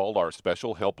 Simply call our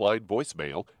special helpline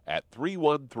voicemail at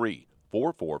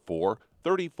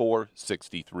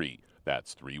 313-444-3463.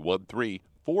 That's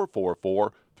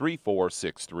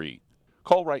 313-444-3463.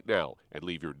 Call right now and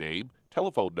leave your name,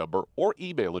 telephone number, or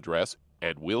email address,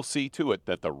 and we'll see to it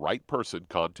that the right person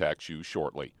contacts you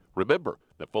shortly. Remember,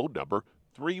 the phone number,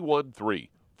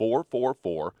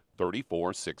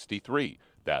 313-444-3463.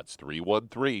 That's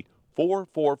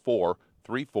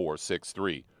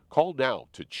 313-444-3463. Call now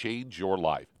to change your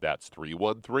life. That's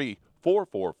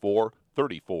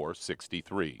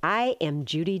 313-444-3463. I am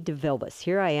Judy DeVilbus.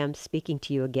 Here I am speaking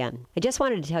to you again. I just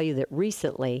wanted to tell you that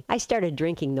recently I started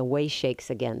drinking the Whey Shakes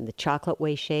again, the chocolate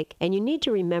Whey Shake. And you need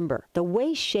to remember, the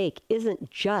Whey Shake isn't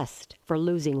just for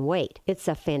losing weight. It's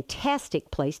a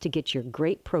fantastic place to get your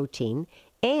great protein.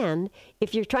 And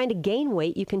if you're trying to gain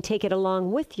weight, you can take it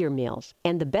along with your meals.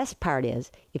 And the best part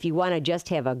is, if you want to just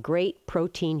have a great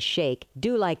protein shake,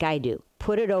 do like I do.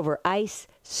 Put it over ice,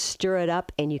 stir it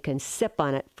up, and you can sip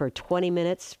on it for 20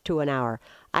 minutes to an hour.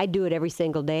 I do it every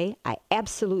single day. I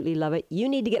absolutely love it. You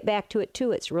need to get back to it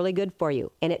too. It's really good for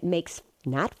you. And it makes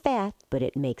not fat, but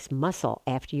it makes muscle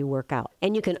after you work out.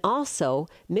 And you can also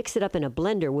mix it up in a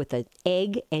blender with an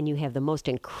egg, and you have the most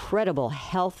incredible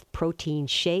health protein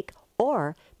shake.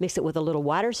 Or mix it with a little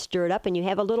water, stir it up, and you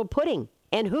have a little pudding.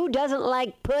 And who doesn't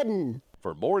like pudding?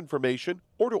 For more information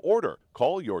or to order,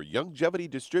 call your Youngevity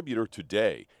distributor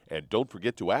today. And don't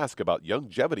forget to ask about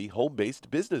Youngevity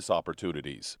home-based business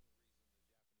opportunities.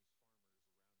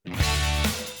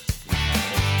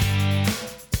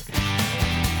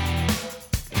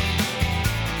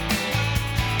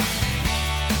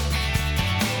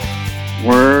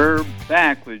 We're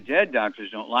back with Dead Doctors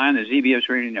Don't Lie on the ZBS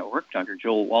Radio Network. Dr.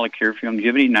 Joel Wallach here for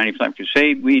Youngevity, 95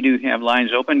 Crusade. We do have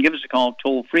lines open. Give us a call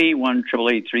toll-free,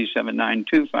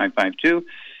 1-888-379-2552.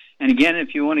 And again,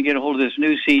 if you want to get a hold of this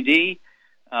new CD,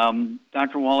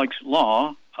 Dr. Wallach's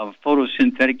Law of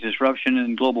Photosynthetic Disruption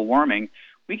and Global Warming,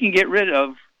 we can get rid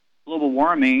of global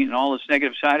warming and all its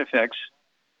negative side effects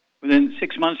within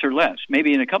 6 months or less,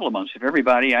 maybe in a couple of months. If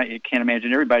everybody, I can't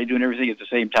imagine everybody doing everything at the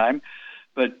same time,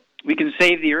 but we can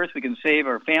save the earth, we can save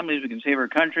our families, we can save our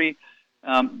country,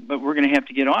 but we're going to have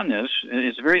to get on this.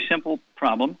 It's a very simple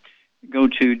problem. Go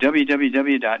to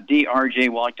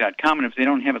www.drjwallach.com, and if they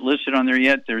don't have it listed on there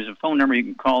yet, there's a phone number you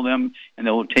can call them, and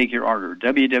they'll take your order.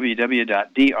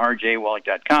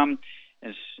 www.drjwallach.com.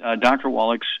 It's Dr.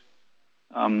 Wallach's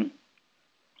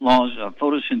laws of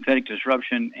photosynthetic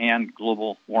disruption and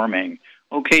global warming.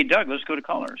 Okay, Doug, let's go to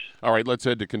callers. All right, let's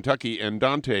head to Kentucky. And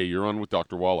Dante, you're on with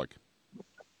Dr. Wallach.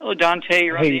 Hello, Dante.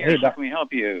 You're on the air. How can we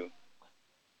help you?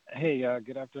 Hey,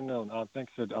 good afternoon.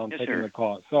 Thanks for Yes, taking sir. the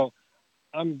call. So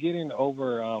I'm getting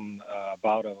over a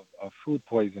bout of food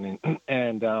poisoning,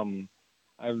 and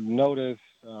I've noticed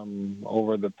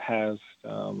over the past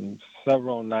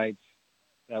several nights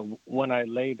that when I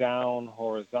lay down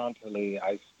horizontally,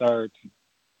 I start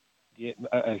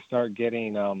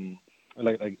getting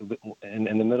like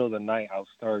in the middle of the night, I'll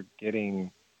start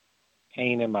getting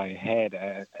pain in my head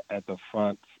at the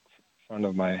front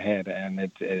of my head, and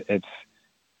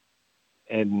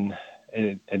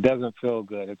it doesn't feel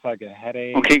good. It's like a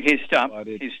headache. Okay, stop.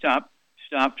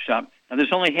 Stop. Now, this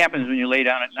only happens when you lay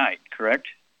down at night, correct?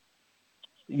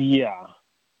 Yeah.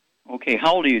 Okay,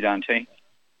 how old are you, Dante?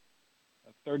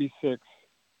 36.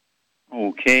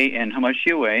 Okay, and how much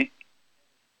do you weigh?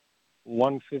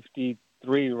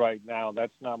 153 right now.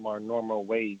 That's not my normal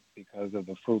weight because of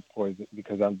the food poison.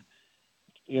 Because I'm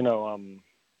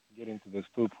getting to this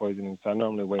food poisoning, so I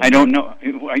normally weigh. I don't know.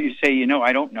 You say you know.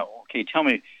 I don't know. Okay, tell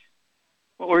me,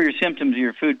 what were your symptoms of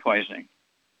your food poisoning?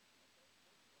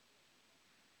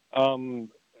 The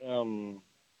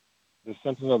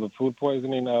symptoms of the food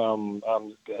poisoning. I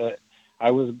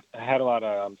had a lot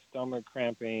of stomach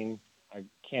cramping. I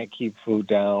can't keep food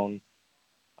down.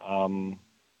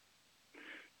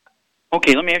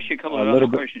 Okay, let me ask you a couple of other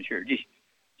questions here. Do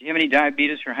you have any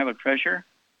diabetes or high blood pressure?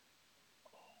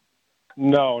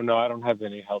 No, I don't have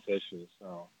any health issues.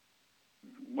 No.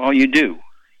 Well, you do.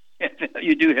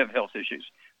 You do have health issues.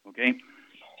 Okay.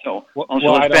 So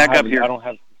let's back up here. I don't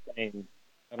have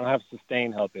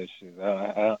sustained health issues.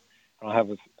 I don't have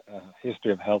a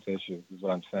history of health issues. Is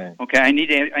what I'm saying. Okay, I need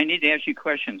to ask you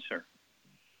questions, sir.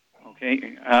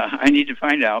 Okay, I need to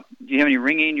find out. Do you have any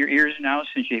ringing in your ears now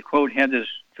since you quote had this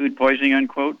food poisoning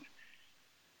unquote?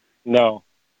 No.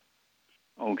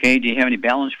 Okay. Do you have any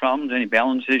balance problems? Any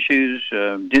balance issues?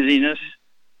 Dizziness?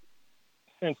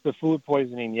 Since the food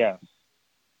poisoning, yes.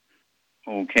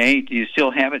 Okay. Do you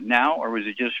still have it now, or was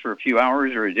it just for a few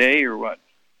hours or a day, or what?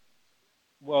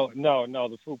 Well, no.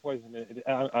 The food poisoning.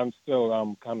 I'm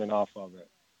still coming off of it.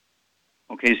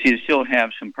 Okay. So you still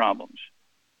have some problems.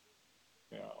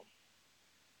 Yeah.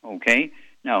 Okay.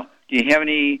 Now, do you have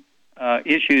any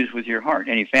issues with your heart?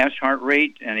 Any fast heart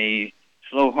rate? Any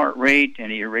slow heart rate?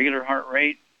 Any irregular heart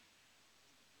rate?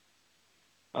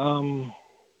 That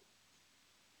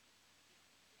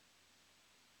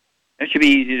should be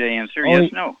easy to answer.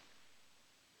 Yes, no.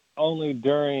 Only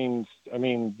during,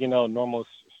 normal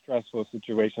stressful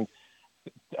situations.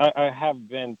 I have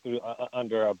been through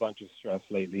under a bunch of stress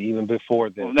lately, even before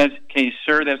this. Well,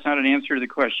 sir. That's not an answer to the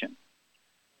question.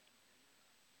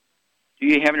 Do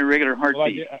you have an irregular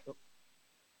heartbeat?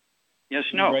 Yes,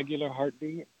 no. Irregular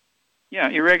heartbeat? Yeah,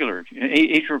 irregular.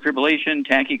 Atrial fibrillation,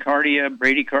 tachycardia,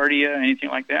 bradycardia, anything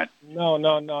like that? No.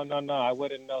 I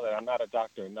wouldn't know that. I'm not a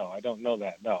doctor. No, I don't know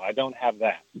that. No, I don't have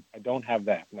that.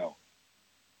 No.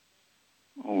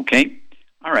 Okay.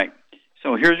 All right.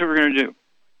 So here's what we're going to do.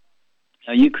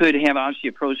 You could have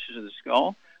osteoporosis of the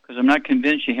skull, because I'm not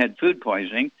convinced you had food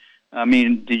poisoning. I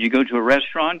mean, did you go to a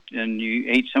restaurant and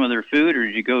you ate some of their food, or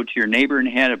did you go to your neighbor and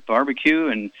had a barbecue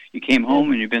and you came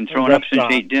home and you've been throwing up since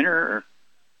you ate dinner? Or?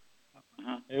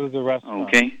 It was a restaurant.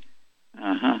 Okay.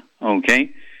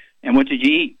 Okay. And what did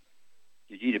you eat?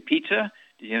 Did you eat a pizza?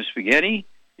 Did you have spaghetti?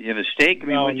 Did you have a steak?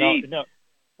 No. What did you eat? No.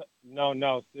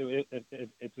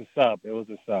 It's a sub. It was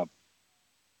a sub.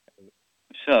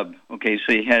 Sub. Okay,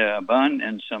 so you had a bun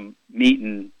and some meat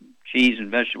and cheese and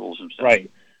vegetables and stuff.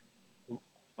 Right. Okay.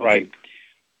 Right.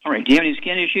 All right. Do you have any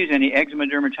skin issues? Any eczema,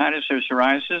 dermatitis, or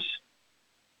psoriasis?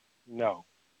 No.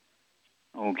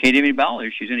 Okay. Do you have any bowel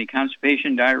issues? Any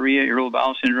constipation, diarrhea, irritable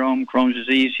bowel syndrome, Crohn's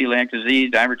disease, celiac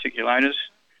disease, diverticulitis?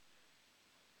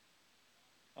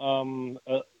 A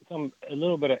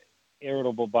little bit of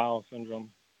irritable bowel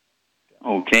syndrome.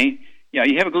 Okay. Yeah,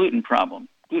 you have a gluten problem.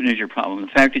 Gluten is your problem.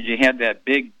 The fact that you had that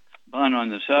big bun on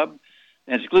the sub,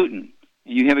 that's gluten.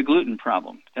 And you have a gluten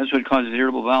problem. That's what causes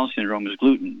irritable bowel syndrome is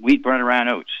gluten. Wheat, barley, rye, and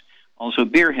oats. Also,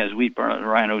 beer has wheat, barley,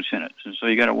 rye, and oats in it. And so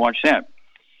you got to watch that.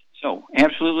 So,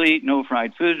 absolutely no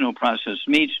fried foods, no processed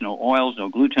meats, no oils, no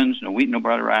glutens, no wheat, no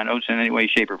barley, rye, and oats in any way,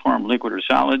 shape, or form, liquid or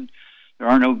solid. There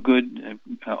are no good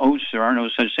oats. There are no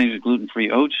such things as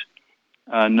gluten-free oats.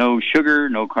 No sugar,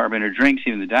 no carbonated drinks.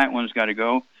 Even the diet one's got to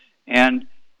go. And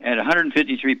at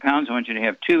 153 pounds, I want you to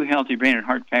have 2 healthy brain and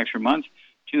heart packs per month.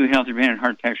 2 healthy brain and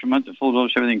heart packs per month, a full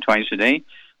dose of everything twice a day.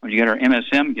 When you get our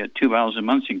MSM, get 2 bottles a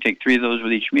month. So you can take 3 of those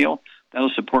with each meal.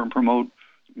 That'll support and promote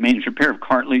maintenance repair of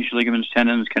cartilage, ligaments,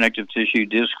 tendons, connective tissue,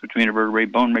 disc between a vertebrae,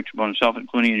 bone, mixed bone itself,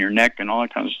 including in your neck and all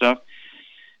that kind of stuff.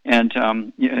 And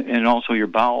also your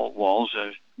bowel walls,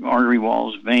 artery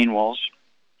walls, vein walls.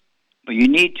 But you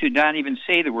need to not even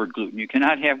say the word gluten. You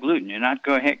cannot have gluten. You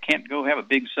can't go have a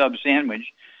big sub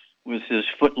sandwich with this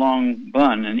foot-long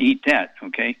bun and eat that,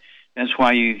 okay? That's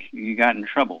why you got in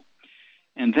trouble.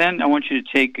 And then I want you to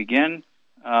take, again,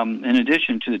 in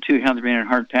addition to the 2 Healthy Brain and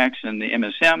Heart Packs and the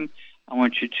MSM, I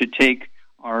want you to take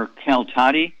our Cal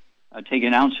Toddy. Take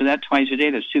an ounce of that twice a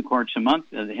day. That's 2 quarts a month.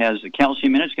 It has the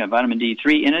calcium in it. It's got vitamin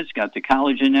D3 in it. It's got the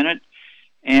collagen in it.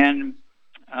 And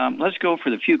let's go for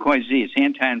the Fucoid Z. It's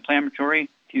anti-inflammatory,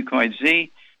 Fucoid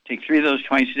Z. Take 3 of those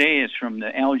twice a day. It's from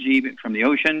the algae from the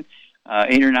ocean,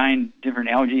 8 or 9 different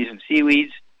algae and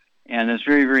seaweeds. And it's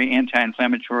very, very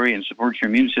anti-inflammatory and supports your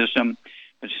immune system.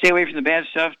 But stay away from the bad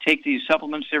stuff. Take these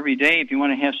supplements every day. If you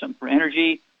want to have something for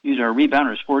energy, use our Rebound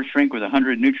or Sports Drink with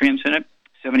 100 nutrients in it,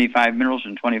 75 minerals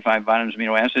and 25 vitamins,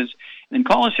 amino acids. And then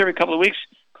call us every couple of weeks.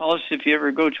 Call us if you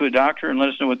ever go to a doctor and let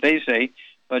us know what they say.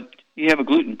 But you have a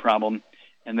gluten problem,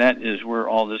 and that is where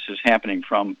all this is happening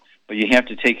from. But you have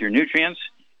to take your nutrients,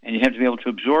 and you have to be able to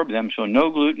absorb them. So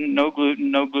no gluten, no gluten,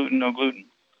 no gluten, no gluten.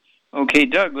 Okay,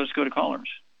 Doug, let's go to callers.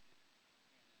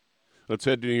 Let's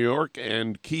head to New York.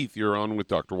 And Keith, you're on with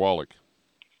Dr. Wallach.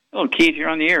 Oh, Keith, you're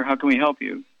on the air. How can we help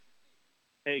you?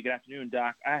 Hey, good afternoon,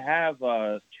 Doc. I have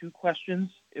 2 questions,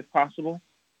 if possible.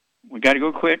 We got to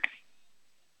go quick.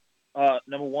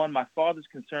 Number one, my father's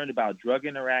concerned about drug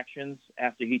interactions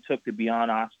after he took the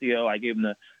Beyond Osteo. I gave him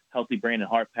the Healthy Brain and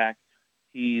Heart Pack.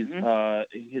 He's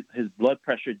his blood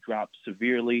pressure dropped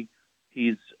severely.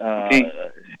 He's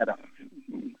had a...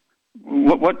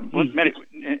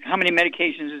 How many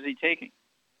medications is he taking?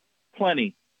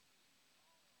 Plenty.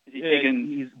 Is he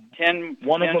taking 10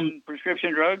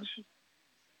 prescription drugs?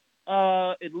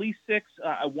 At least 6.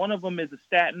 One of them is a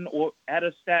statin or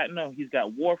atostatin. He's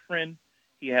got warfarin.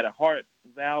 He had a heart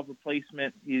valve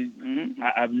replacement.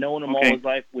 I've known him all his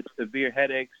life with severe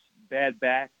headaches, bad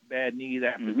back, bad knees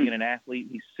after being an athlete.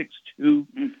 He's 6'2",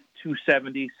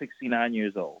 270, 69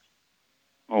 years old.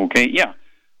 Okay, yeah.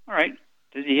 All right.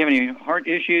 Does he have any heart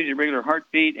issues, irregular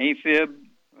heartbeat, AFib,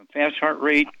 fast heart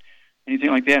rate, anything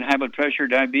like that, high blood pressure,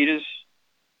 diabetes?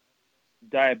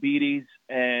 Diabetes,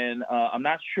 and I'm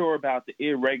not sure about the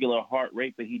irregular heart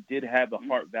rate, but he did have a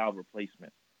heart valve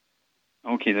replacement.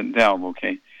 Okay, the valve,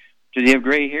 okay. Does he have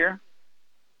gray hair?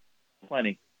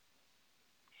 Plenty.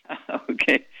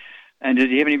 Okay. And does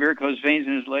he have any varicose veins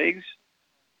in his legs?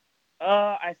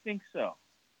 I think so.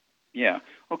 Yeah.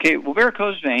 Okay, well,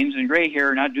 varicose veins and gray hair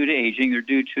are not due to aging. They're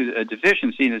due to a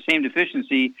deficiency, and the same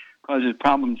deficiency causes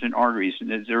problems in arteries. And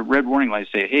there are red warning lights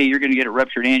say, hey, you're going to get a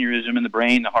ruptured aneurysm in the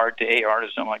brain, the heart, the aorta,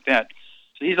 something like that.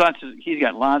 So he's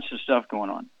got lots of stuff going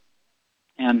on.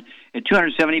 And at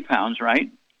 270 pounds, right?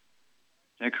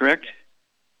 Is that correct?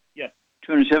 Yes.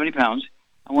 270 pounds.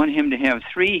 I want him to have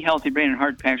 3 Healthy Brain and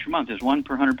Heart Packs per month. There's 1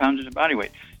 per 100 pounds of his body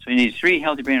weight. So he needs 3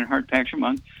 Healthy Brain and Heart Packs per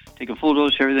month. Take a full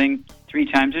dose of everything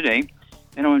 3 times a day.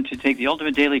 Then I want him to take the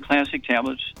Ultimate Daily Classic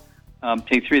tablets.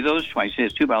 Take 3 of those twice a day.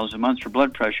 It's 2 bottles a month for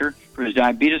blood pressure. For his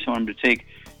diabetes, I want him to take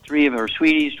 3 of our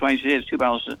Sweeties twice a day. It's 2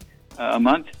 bottles a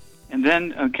month. And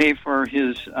then, okay, for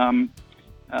his,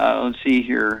 let's see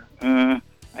here.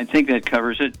 I think that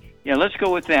covers it. Yeah, let's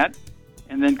go with that.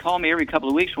 And then call me every couple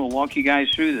of weeks and we'll walk you guys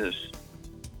through this.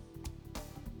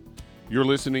 You're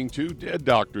listening to Dead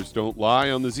Doctors Don't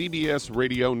Lie on the ZBS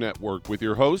Radio Network with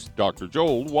your host, Dr.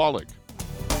 Joel Wallach.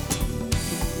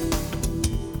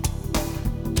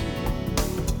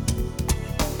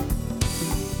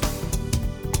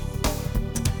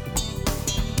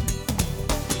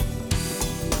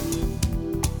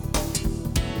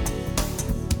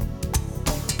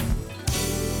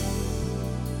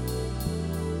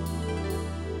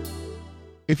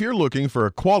 If you're looking for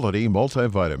a quality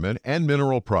multivitamin and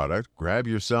mineral product, grab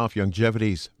yourself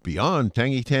Youngevity's Beyond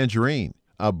Tangy Tangerine,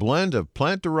 a blend of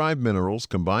plant-derived minerals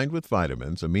combined with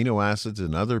vitamins, amino acids,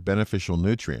 and other beneficial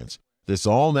nutrients. This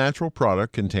all-natural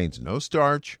product contains no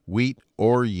starch, wheat,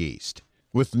 or yeast,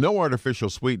 with no artificial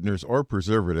sweeteners or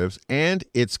preservatives, and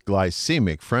it's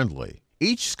glycemic friendly.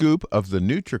 Each scoop of the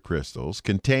NutriCrystals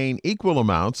contain equal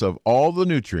amounts of all the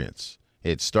nutrients.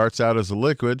 It starts out as a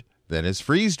liquid, then is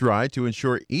freeze-dried to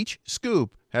ensure each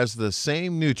scoop has the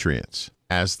same nutrients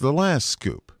as the last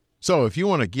scoop. So if you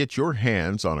want to get your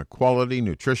hands on a quality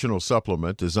nutritional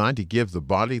supplement designed to give the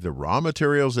body the raw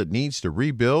materials it needs to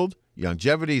rebuild,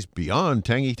 Youngevity's Beyond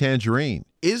Tangy Tangerine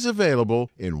is available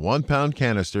in 1-pound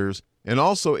canisters and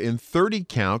also in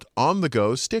 30-count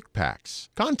on-the-go stick packs.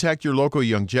 Contact your local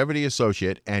Youngevity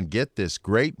associate and get this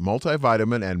great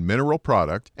multivitamin and mineral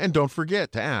product, and don't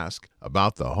forget to ask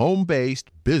about the home-based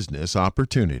business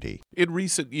opportunity. In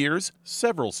recent years,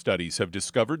 several studies have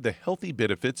discovered the healthy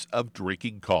benefits of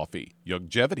drinking coffee.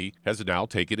 Youngevity has now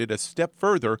taken it a step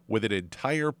further with an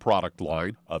entire product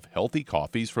line of healthy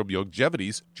coffees from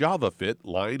Youngevity's JavaFit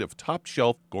line of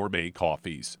top-shelf gourmet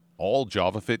coffees. All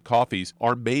JavaFit coffees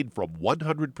are made from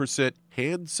 100%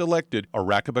 hand-selected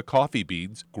Arabica coffee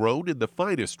beans grown in the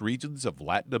finest regions of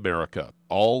Latin America,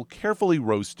 all carefully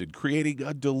roasted, creating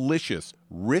a delicious,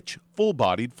 rich,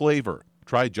 full-bodied flavor.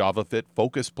 Try JavaFit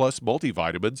Focus Plus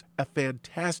multivitamins, a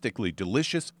fantastically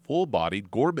delicious, full-bodied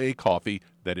gourmet coffee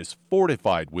that is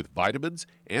fortified with vitamins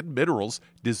and minerals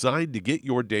designed to get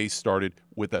your day started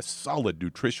with a solid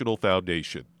nutritional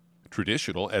foundation.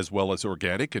 Traditional as well as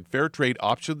organic and fair trade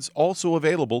options also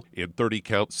available in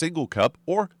 30-count single cup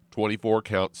or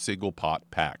 24-count single pot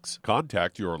packs.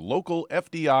 Contact your local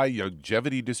FDI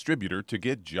Youngevity distributor to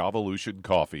get Javalution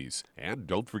coffees. And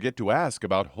don't forget to ask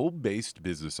about home-based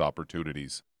business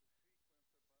opportunities.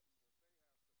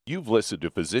 You've listened to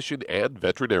physician and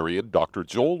veterinarian Dr.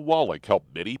 Joel Wallach help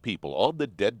many people on the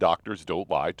Dead Doctors Don't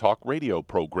Lie talk radio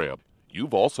program.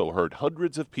 You've also heard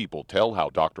hundreds of people tell how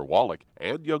Dr. Wallach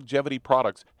and Youngevity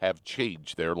products have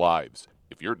changed their lives.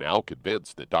 If you're now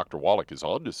convinced that Dr. Wallach is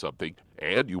onto something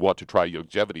and you want to try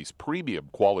Youngevity's premium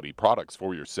quality products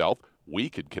for yourself, we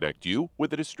can connect you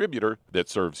with a distributor that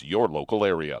serves your local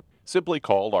area. Simply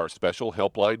call our special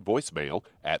helpline voicemail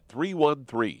at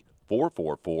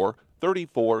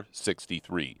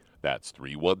 313-444-3463. That's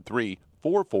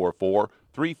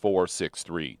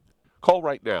 313-444-3463. Call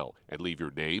right now and leave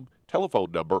your name,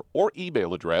 telephone number, or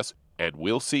email address, and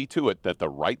we'll see to it that the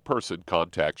right person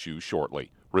contacts you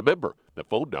shortly. Remember, the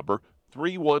phone number,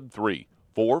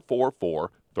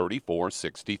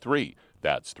 313-444-3463.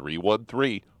 That's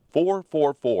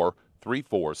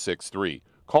 313-444-3463.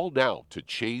 Call now to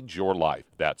change your life.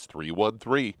 That's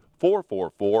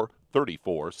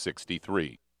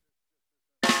 313-444-3463.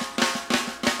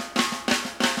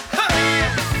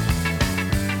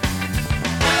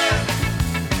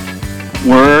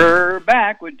 We're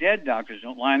back with Dead Doctors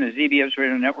Don't Lie on the ZBS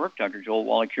Radio Network. Dr. Joel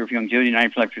Wallach here for Youngevity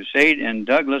 95 Crusade. And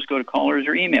Doug, let's go to callers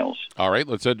or emails. All right,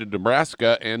 let's head to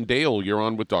Nebraska. And Dale, you're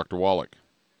on with Dr. Wallach.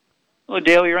 Hello,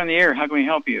 Dale. You're on the air. How can we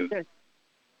help you?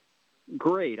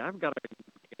 Great. I've got a...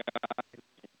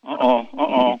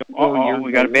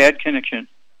 We got a bad connection.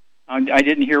 I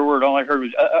didn't hear a word. All I heard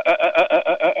was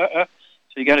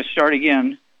So you got to start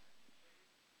again.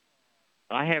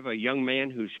 I have a young man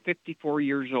who's 54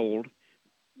 years old.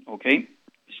 Okay.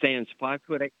 Stands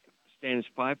 5'8",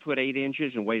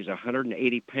 5'8" and weighs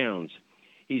 180 pounds.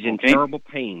 He's in terrible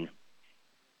pain.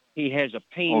 He has a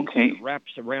pain that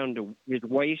wraps around his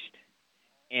waist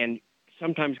and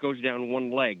sometimes goes down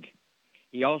one leg.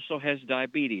 He also has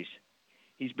diabetes.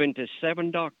 He's been to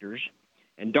 7 doctors,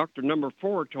 and doctor number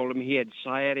 4 told him he had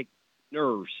sciatic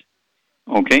nerves.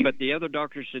 Okay. But the other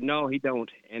doctor said, no, he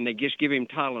don't, and they just give him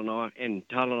Tylenol, and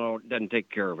Tylenol doesn't take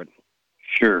care of it.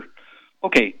 Sure.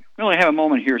 Okay, we only have a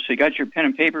moment here, so you got your pen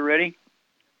and paper ready?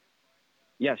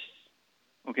 Yes.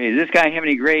 Okay, does this guy have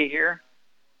any gray hair?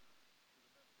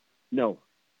 No.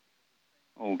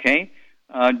 Okay.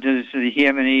 Does he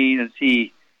have any,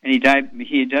 he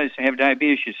does have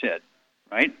diabetes, you said,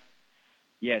 right?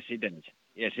 Yes, he does.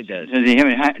 Yes, he does. Does he have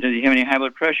any high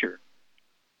blood pressure?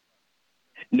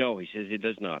 No, he says he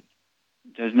does not.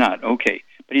 Does not. Okay.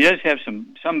 But he does have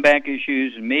some back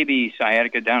issues and maybe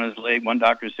sciatica down his leg. One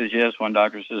doctor says yes, one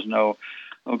doctor says no.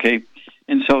 Okay.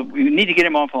 And so we need to get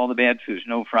him off all the bad foods.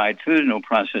 No fried food, no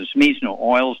processed meats, no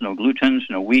oils, no glutens,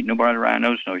 no wheat, no butter,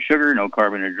 no sugar, no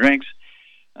carbonated drinks.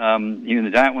 Even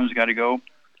the diet one's got to go.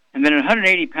 And then at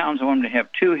 180 pounds, I want him to have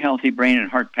 2 healthy brain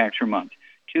and heart packs per month.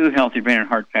 2 healthy brain and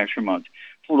heart packs per month.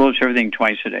 Full dose everything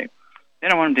twice a day.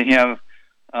 Then I want him to have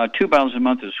 2 bottles a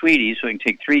month of Sweeties, so he can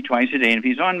take 3 twice a day. And if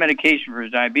he's on medication for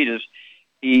his diabetes,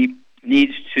 he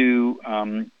needs to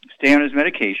stay on his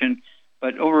medication.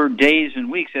 But over days and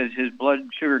weeks, as his blood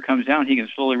sugar comes down, he can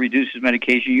slowly reduce his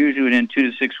medication. Usually within 2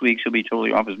 to 6 weeks, he'll be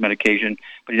totally off his medication.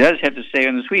 But he does have to stay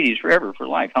on the Sweeties forever, for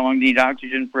life. How long do you need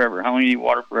oxygen? Forever. How long do you need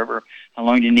water? Forever. How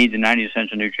long do you need the 90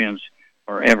 essential nutrients?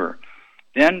 Forever.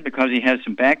 Then, because he has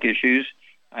some back issues,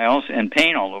 and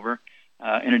pain all over,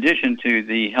 in addition to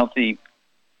the healthy...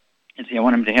 I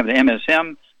want him to have the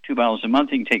MSM, 2 bottles a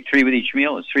month. He can take 3 with each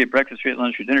meal. It's 3 at breakfast, 3 at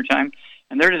lunch, or dinner time.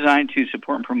 And they're designed to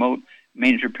support and promote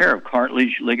maintenance repair of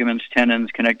cartilage, ligaments, tendons,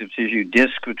 connective tissue,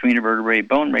 disc between the vertebrae,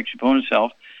 bone makes your bone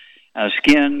itself,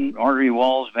 skin, artery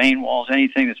walls, vein walls,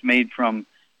 anything that's made from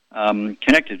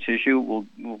connective tissue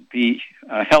will be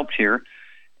helped here,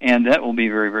 and that will be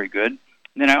very, very good. And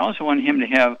then I also want him to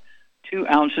have 2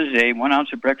 ounces a day, 1 ounce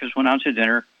at breakfast, 1 ounce at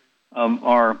dinner, of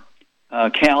our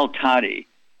Cal Toddy.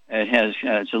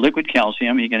 It's a liquid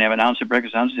calcium. You can have an ounce at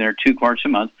breakfast, ounce at dinner, 2 quarts a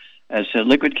month. It's a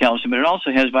liquid calcium, but it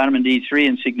also has vitamin D3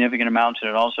 in significant amounts, and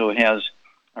it also has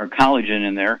our collagen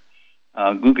in there,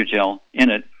 glucogel in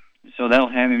it. So that'll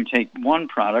have him take 1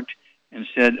 product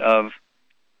instead of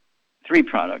 3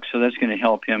 products. So that's going to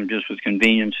help him just with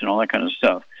convenience and all that kind of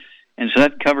stuff. And so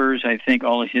that covers, I think,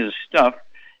 all of his stuff.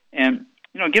 And,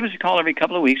 give us a call every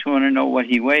couple of weeks. We want to know what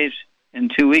he weighs. In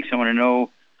 2 weeks, I want to know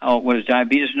what his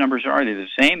diabetes numbers are. They're the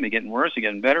same. They're getting worse. They're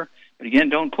getting better. But again,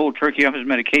 don't cold turkey off his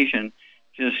medication.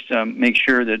 Just make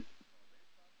sure that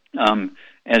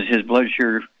as his blood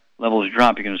sugar levels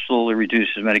drop, you can slowly reduce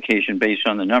his medication based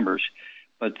on the numbers.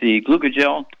 But the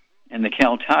glucogel and the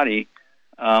Cal Toddy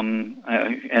and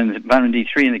the vitamin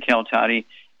D3 in the Cal Toddy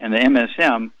and the MSM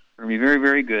are going to be very,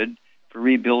 very good for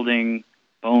rebuilding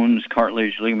bones,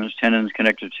 cartilage, ligaments, tendons,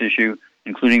 connective tissue,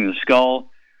 including the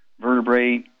skull,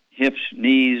 vertebrae, hips,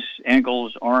 knees,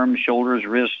 ankles, arms, shoulders,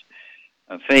 wrists,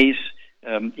 face.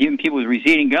 Even people with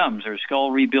receding gums, their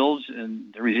skull rebuilds,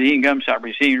 and the receding gums stop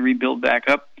receding and rebuild back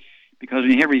up. Because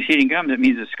when you have receding gums, that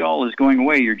means the skull is going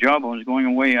away, your jawbone is going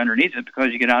away underneath it because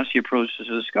you get osteoporosis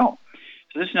of the skull.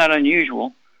 So this is not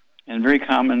unusual and very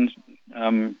common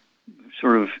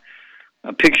sort of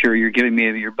a picture you're giving me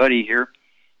of your buddy here.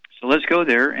 So let's go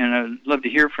there, and I'd love to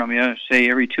hear from you, say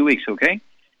every 2 weeks, okay?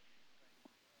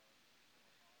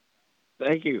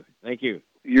 Thank you.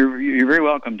 You're very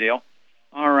welcome, Dale.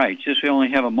 All right, we only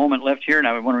have a moment left here, and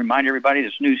I want to remind everybody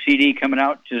this new CD coming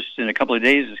out just in a couple of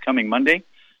days is coming Monday.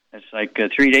 That's like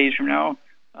 3 days from now.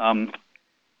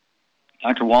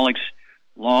 Dr. Wallach's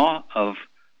Law of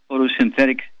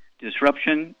Photosynthetic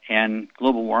Disruption and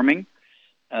Global Warming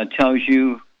tells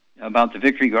you about the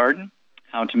Victory Garden,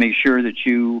 how to make sure that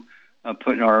you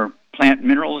put our plant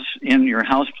minerals in your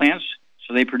house plants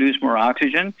so they produce more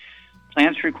oxygen.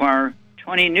 Plants require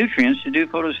 20 nutrients to do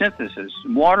photosynthesis.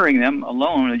 Watering them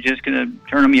alone is just going to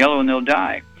turn them yellow and they'll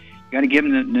die. You got to give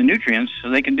them the nutrients so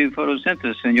they can do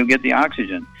photosynthesis and you'll get the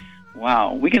oxygen.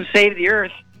 Wow. We can save the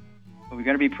earth, but we've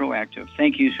got to be proactive.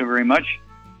 Thank you so very much.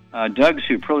 Doug,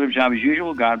 superlative job as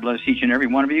usual. God bless each and every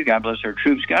one of you. God bless our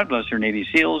troops. God bless our Navy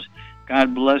SEALs.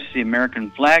 God bless the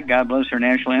American flag. God bless our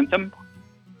national anthem.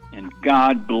 And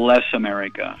God bless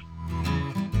America.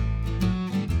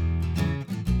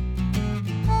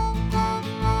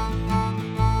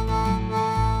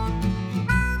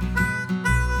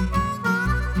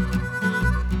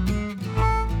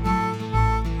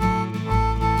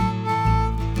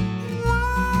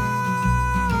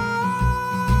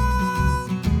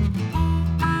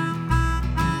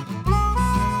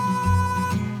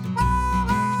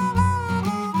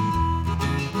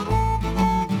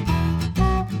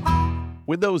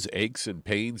 When those aches and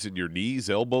pains in your knees,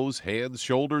 elbows, hands,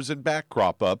 shoulders, and back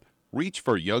crop up, reach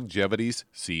for Youngevity's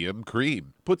CM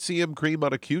Cream. Put CM Cream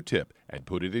on a Q-tip and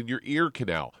put it in your ear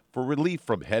canal for relief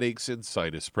from headaches and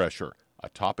sinus pressure. A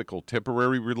topical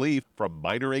temporary relief from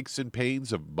minor aches and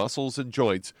pains of muscles and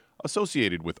joints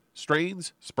associated with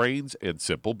strains, sprains, and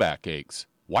simple backaches.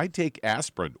 Why take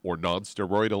aspirin or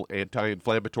non-steroidal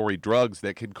anti-inflammatory drugs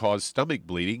that can cause stomach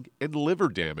bleeding and liver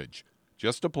damage?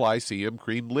 Just apply CM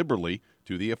Cream liberally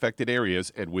to the affected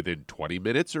areas, and within 20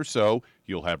 minutes or so,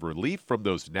 you'll have relief from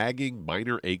those nagging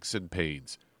minor aches and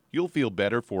pains. You'll feel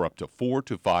better for up to 4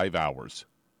 to 5 hours.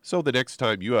 So the next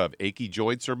time you have achy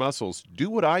joints or muscles, do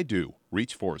what I do.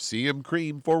 Reach for CM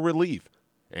Cream for relief.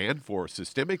 And for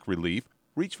systemic relief,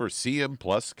 reach for CM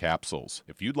Plus capsules.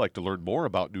 If you'd like to learn more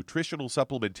about nutritional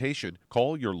supplementation,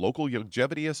 call your local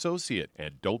Youngevity associate.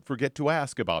 And don't forget to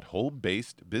ask about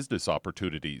home-based business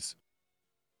opportunities.